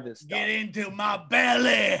can buy this stuff. Get into my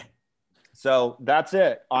belly. So that's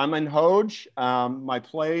it. I'm in Hoge. My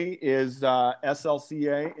play is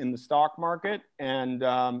SLCA in the stock market, and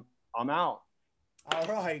I'm out. All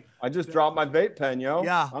right. I just dropped my vape pen, yo.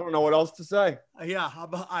 Yeah. I don't know what else to say. Yeah,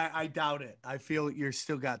 I doubt it. I feel you're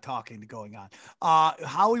still got talking going on.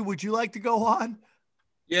 Howie, would you like to go on?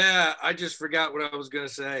 Yeah, I just forgot what I was going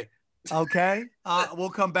to say. Okay. We'll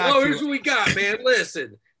come back Oh, to here's it. what we got, man.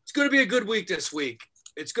 Listen, it's going to be a good week this week.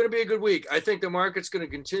 It's going to be a good week. I think the market's going to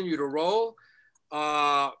continue to roll.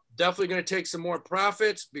 Definitely going to take some more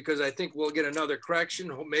profits because I think we'll get another correction,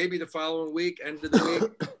 maybe the following week, end of the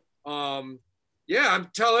week. Yeah,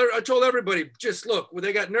 I told everybody, just look, when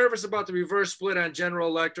they got nervous about the reverse split on General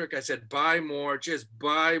Electric, I said, buy more, just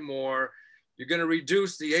buy more. You're going to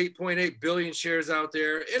reduce the 8.8 billion shares out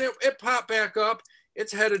there. And it popped back up.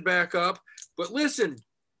 It's headed back up. But listen,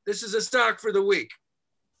 this is a stock for the week.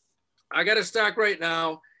 I got a stock right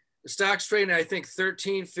now. The stock's trading, I think,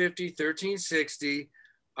 $13.50, $13.60.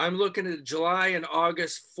 I'm looking at July and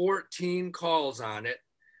August 14 calls on it.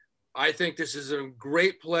 I think this is a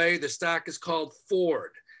great play. The stock is called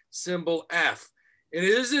Ford, symbol F. And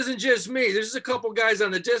this isn't just me. There's a couple guys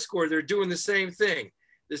on the Discord. They're doing the same thing.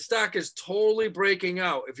 The stock is totally breaking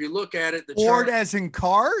out. If you look at it, the Ford chart, as in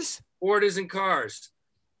cars? Ford is in cars.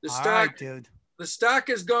 The All stock, right, dude. the stock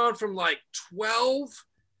has gone from like 12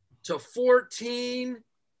 to 14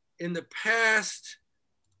 in the past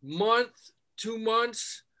month, 2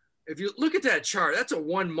 months. If you look at that chart, that's a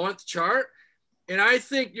 1 month chart. And I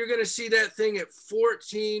think you're going to see that thing at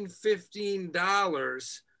 $14,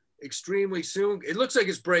 $15 extremely soon. It looks like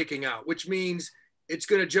it's breaking out, which means it's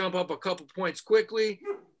going to jump up a couple points quickly.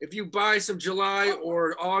 If you buy some July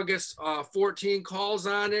or August 14 calls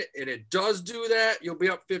on it, and it does do that, you'll be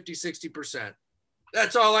up 50, 60%.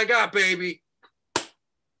 That's all I got, baby.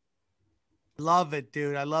 Love it,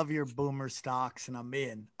 dude. I love your boomer stocks, and I'm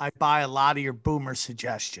in. I buy a lot of your boomer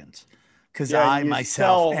suggestions because I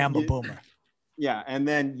myself am a boomer. Yeah, and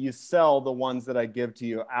then you sell the ones that I give to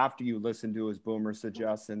you after you listen to his boomer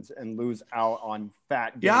suggestions and lose out on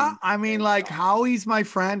fat gains. Yeah, I mean, like Howie's my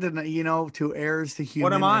friend, and to heirs to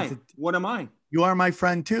human. What am I? You are my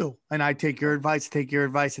friend too, and I take your advice. I take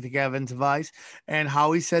Evan's advice, and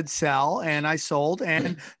Howie said sell, and I sold,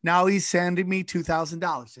 and now he's sending me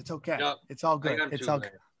 $2,000. It's okay. Yep. It's all good. It's all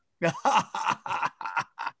good. good.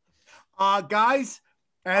 Guys,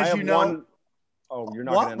 as you know. Oh, you're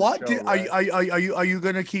not. What? Are you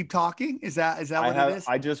going to keep talking? Is that what it is?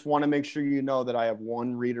 I just want to make sure you know that I have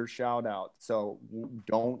one reader shout out. So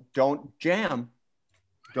don't jam.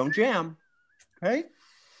 Don't jam. Okay.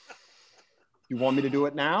 You want me to do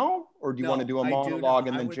it now, or do you want to do a monologue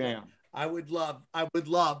and then jam? I would love,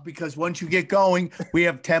 because once you get going, we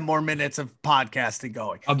have 10 more minutes of podcasting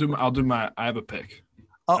going. I have a pick.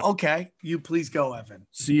 Oh, okay. You please go, Evan.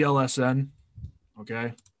 CLSN.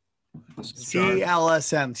 Okay.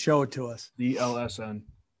 CLSN. Show it to us. CLSN.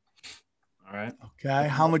 All right. Okay.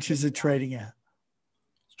 How much is it trading at?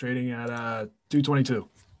 It's trading at 222.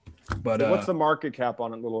 But what's the market cap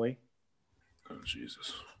on it, Lily? Oh,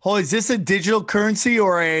 Jesus. Oh, is this a digital currency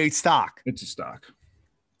or a stock? It's a stock.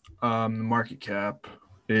 The market cap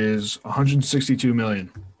is 162 million.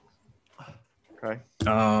 Okay.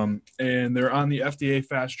 And they're on the FDA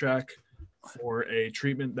fast track for a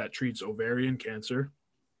treatment that treats ovarian cancer.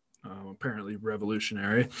 Apparently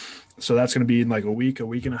revolutionary. So that's going to be in like a week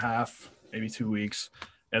and a half, maybe 2 weeks.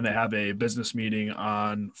 And they have a business meeting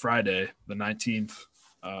on Friday, the 19th.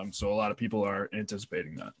 So a lot of people are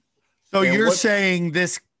anticipating that. So you're saying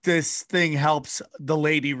this thing helps the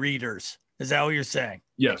lady readers. Is that what you're saying?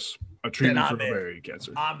 Yes. A treatment for ovarian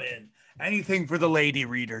cancer. I'm in. Anything for the lady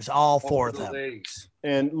readers, all four of them. Ladies.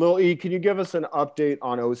 And Lil E, can you give us an update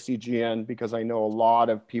on OCGN? Because I know a lot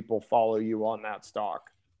of people follow you on that stock.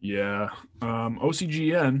 Yeah.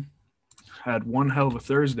 OCGN had one hell of a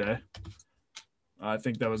Thursday. I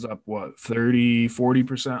think that was up,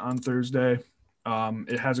 40% on Thursday.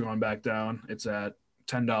 It hasn't gone back down. It's at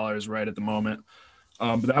 $10 right at the moment.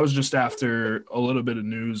 But that was just after a little bit of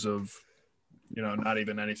news of, not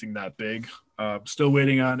even anything that big. Still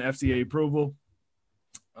waiting on FDA approval.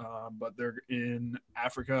 But they're in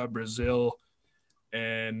Africa, Brazil,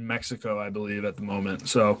 and Mexico, I believe, at the moment.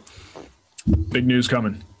 So big news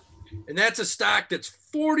coming. And that's a stock that's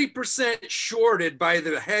 40% shorted by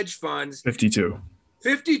the hedge funds. 52%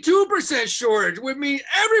 shorted would mean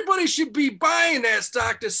everybody should be buying that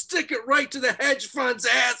stock to stick it right to the hedge funds'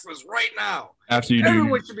 asses right now.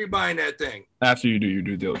 Everyone should be buying that thing. After you do your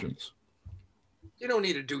due diligence. You don't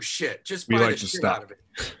need to do shit. Just buy the shit out of it.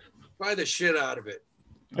 Buy the shit out of it.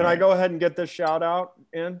 Can I go ahead and get this shout out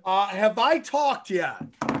in? Have I talked yet?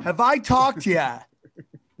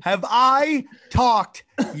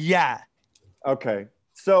 Okay.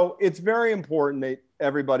 So it's very important that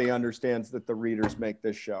everybody understands that the readers make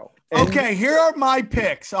this show. Okay, here are my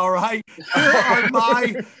picks, all right? Here are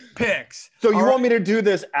my picks. So you want me to do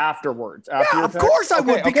this afterwards? Yeah, of course I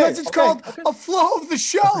would, because it's called a flow of the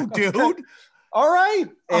show, dude. Okay. All right.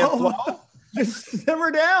 Flow, just simmer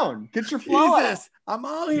down. Get your flow out. I'm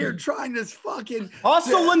out here trying this fucking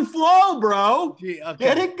hustle and flow, bro. Okay.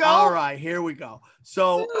 Get it go. All right, here we go.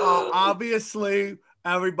 So obviously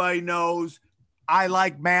everybody knows I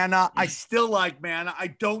like Mana. I still like Mana. I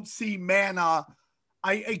don't see Mana.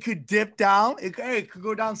 It could dip down. It could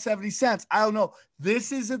go down 70 cents. I don't know.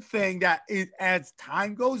 This is a thing that as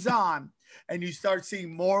time goes on and you start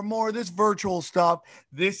seeing more and more of this virtual stuff,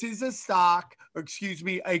 this is a stock, a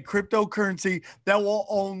cryptocurrency that will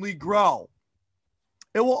only grow.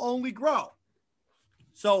 It will only grow.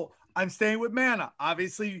 So I'm staying with Mana.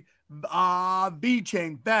 Obviously,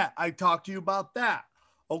 V-Chain, bet. I talked to you about that.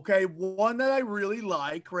 Okay, one that I really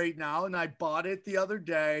like right now, and I bought it the other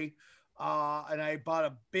day, and I bought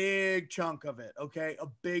a big chunk of it, okay? A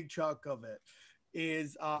big chunk of it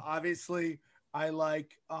is obviously I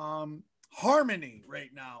like Harmony right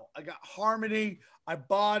now. I got Harmony. I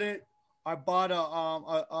bought it. I bought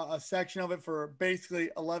a section of it for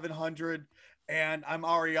basically 1,100, and I'm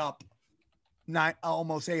already up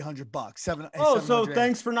almost $800. So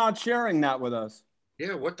thanks for not sharing that with us.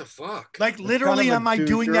 Yeah, what the fuck? Like literally, am I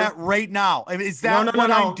doing that right now? I mean, is that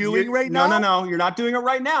what I'm doing right now? No. You're not doing it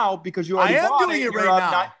right now because you already bought it. I am doing it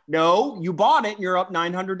right now. No, you bought it and you're up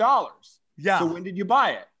 $900. Yeah. So when did you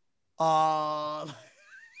buy it?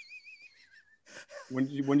 When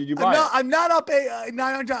did you buy it? I'm not up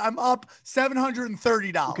 $900. I'm up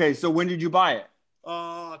 $730. Okay, so when did you buy it?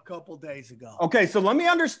 A couple days ago. Okay, so let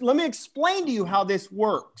me explain to you how this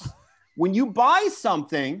works. When you buy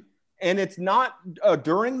something and it's not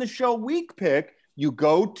during the show week pick, you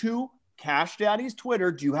go to Cash Daddy's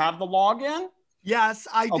Twitter. Do you have the login? Yes,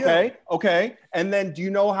 I do. Okay. And then do you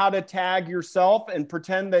know how to tag yourself and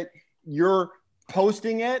pretend that you're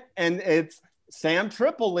posting it and it's Sam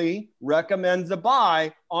Tripoli recommends a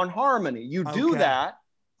buy on Harmony? You do that,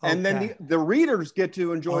 and then the readers get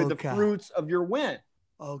to enjoy the fruits of your win.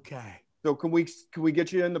 Okay. So can we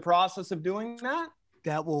get you in the process of doing that?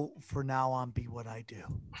 That will, for now on, be what I do.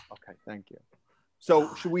 Okay, thank you.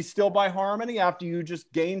 So should we still buy Harmony after you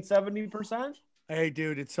just gained 70%? Hey,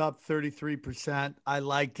 dude, it's up 33%. I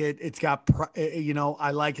like it. It's got,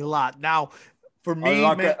 I like it a lot. Now, for me, a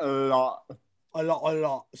lot. A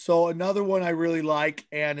lot. So another one I really like,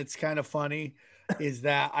 and it's kind of funny, is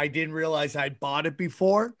that I didn't realize I'd bought it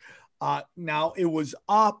before. Now it was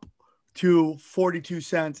up to 42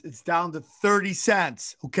 cents. It's down to 30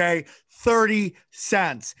 cents. Okay. 30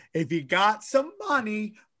 cents. If you got some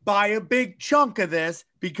money, buy a big chunk of this,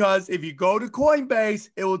 because if you go to Coinbase,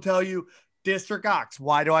 it will tell you District Ox.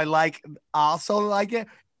 Why do I also like it?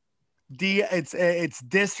 It's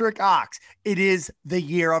District Ox. It is the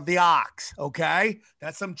year of the ox. Okay.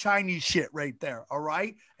 That's some Chinese shit right there. All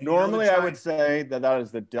right. And normally I would say that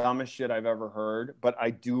is the dumbest shit I've ever heard, but I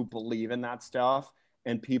do believe in that stuff.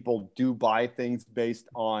 And people do buy things based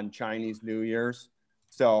on Chinese New Year's.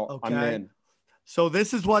 So I'm in. So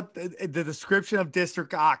this is what the description of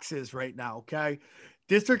District Ox is right now. Okay.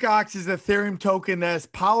 District Ox is an Ethereum token that has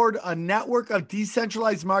powered a network of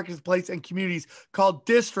decentralized marketplace and communities called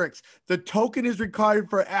districts. The token is required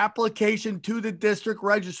for application to the district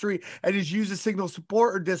registry and is used to signal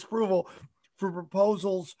support or disapproval for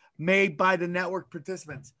proposals made by the network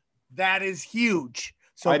participants. That is huge.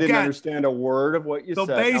 So I didn't understand a word of what you said.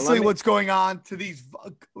 So basically what's going on to these,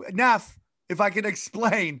 Neff, if I can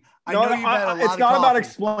explain, it's not about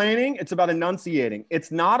explaining. It's about enunciating.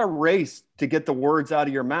 It's not a race to get the words out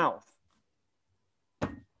of your mouth.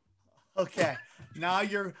 Okay. Now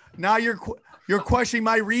you're questioning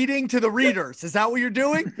my reading to the readers. Is that what you're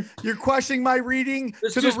doing? You're questioning my reading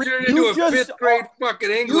to the readers. You a fifth grade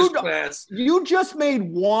fucking English class. You just made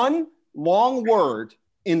one long word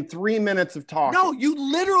in 3 minutes of talking. No, you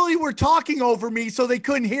literally were talking over me so they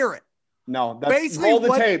couldn't hear it. No, that's basically roll the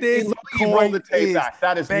what tape. This roll the tape back.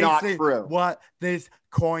 That is not true. What this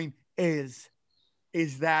coin is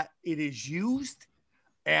that it is used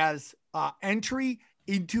as entry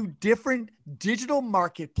into different digital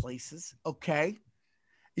marketplaces. Okay.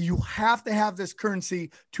 You have to have this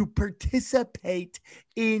currency to participate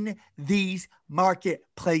in these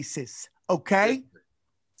marketplaces. Okay.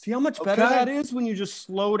 See how much better that is when you just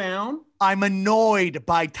slow down? I'm annoyed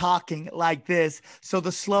by talking like this. So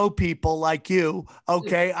the slow people like you,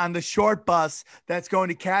 on the short bus that's going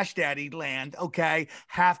to Cash Daddy land,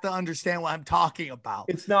 have to understand what I'm talking about.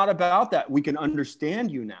 It's not about that. We can understand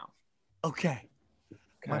you now. Okay.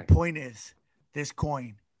 My point is, this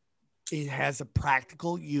coin, it has a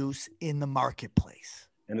practical use in the marketplace.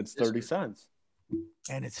 And it's 30 cents.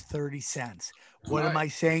 And it's 30 cents. What am I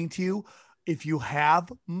saying to you? If you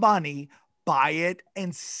have money, buy it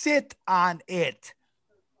and sit on it.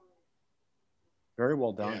 Very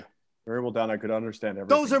well done. Yeah. Very well done. I could understand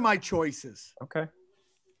everything. Those are my choices. Okay.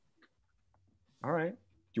 All right. Do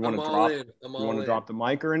you want to drop the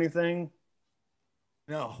mic or anything?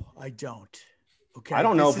 No, I don't. Okay. I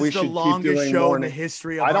don't know if we should keep doing more. This is the longest show in the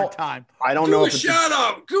history of our time. I don't know. Do a shout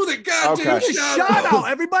out. Do the goddamn shout out.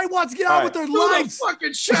 Everybody wants to get on with their lives. Do the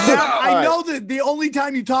fucking shout out. I know that the only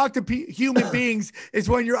time you talk to human beings is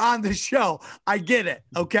when you're on the show. I get it.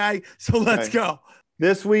 Okay. So let's go.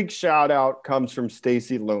 This week's shout out comes from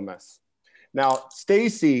Stacy Loomis. Now,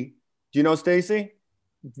 Stacy, do you know Stacy?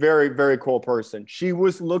 Very, very cool person. She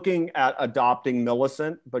was looking at adopting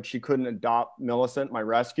Millicent, but she couldn't adopt Millicent, my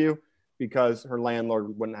rescue, because her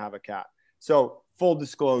landlord wouldn't have a cat. So full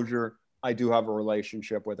disclosure, I do have a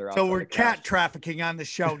relationship with her. So we're cat trafficking on the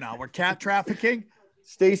show now. We're cat trafficking.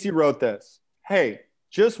 Stacy wrote this. Hey,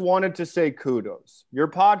 just wanted to say kudos. Your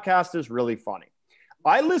podcast is really funny.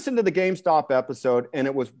 I listened to the GameStop episode and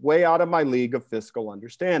it was way out of my league of fiscal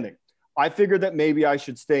understanding. I figured that maybe I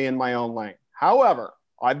should stay in my own lane. However,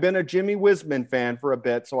 I've been a Jimmy Wisman fan for a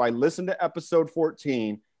bit, so I listened to episode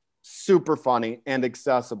 14. Super funny and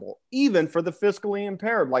accessible, even for the fiscally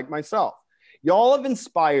impaired like myself. Y'all have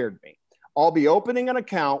inspired me. I'll be opening an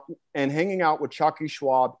account and hanging out with Chucky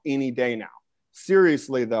Schwab any day now.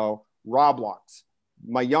 Seriously, though, Roblox.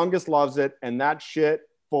 My youngest loves it, and that shit,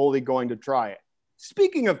 fully going to try it.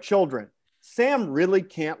 Speaking of children, Sam really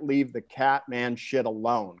can't leave the cat man shit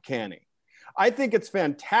alone, can he? I think it's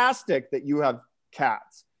fantastic that you have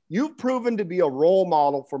cats. You've proven to be a role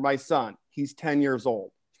model for my son. He's 10 years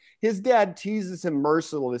old. His dad teases him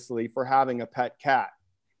mercilessly for having a pet cat.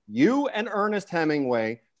 You and Ernest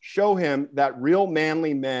Hemingway show him that real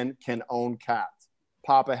manly men can own cats.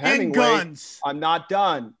 Papa Hemingway, guns. I'm not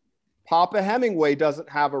done. Papa Hemingway doesn't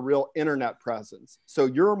have a real internet presence, so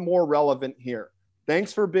you're more relevant here.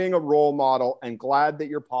 Thanks for being a role model and glad that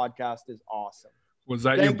your podcast is awesome. Was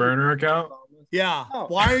that your burner account? Yeah. Oh.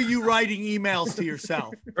 Why are you writing emails to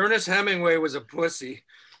yourself? Ernest Hemingway was a pussy.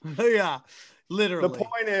 Yeah, literally. The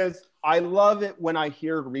point is, I love it when I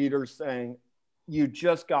hear readers saying, you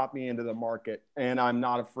just got me into the market and I'm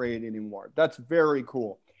not afraid anymore. That's very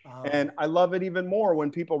cool. And I love it even more when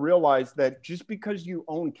people realize that just because you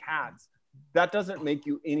own cats, that doesn't make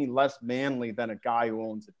you any less manly than a guy who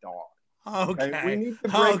owns a dog. Okay. And we need to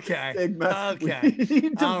break the stigma. Okay. We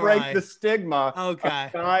need to break the stigma of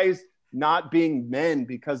guys not being men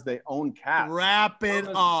because they own cats. Wrap it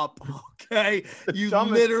up. Okay. You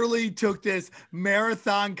literally took this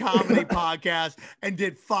marathon comedy podcast and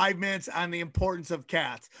did 5 minutes on the importance of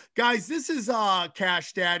cats. Guys, this is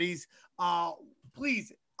Cash Daddies.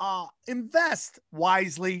 Please invest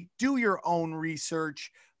wisely, do your own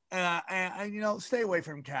research, and stay away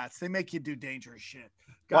from cats. They make you do dangerous shit.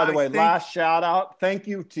 Guys, by the way, last shout out. Thank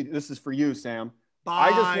you to, this is for you, Sam.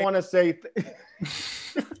 Bye. I just want to say,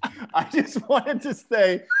 I just wanted to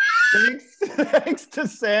say thanks to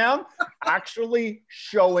Sam actually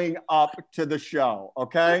showing up to the show.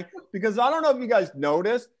 Okay. Because I don't know if you guys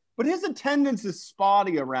noticed, but his attendance is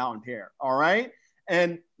spotty around here. All right.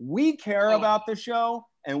 And we care about the show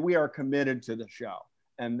and we are committed to the show.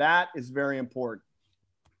 And that is very important.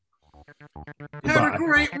 Have a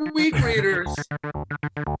great week, readers.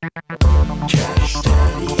 Cash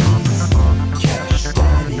Daddies.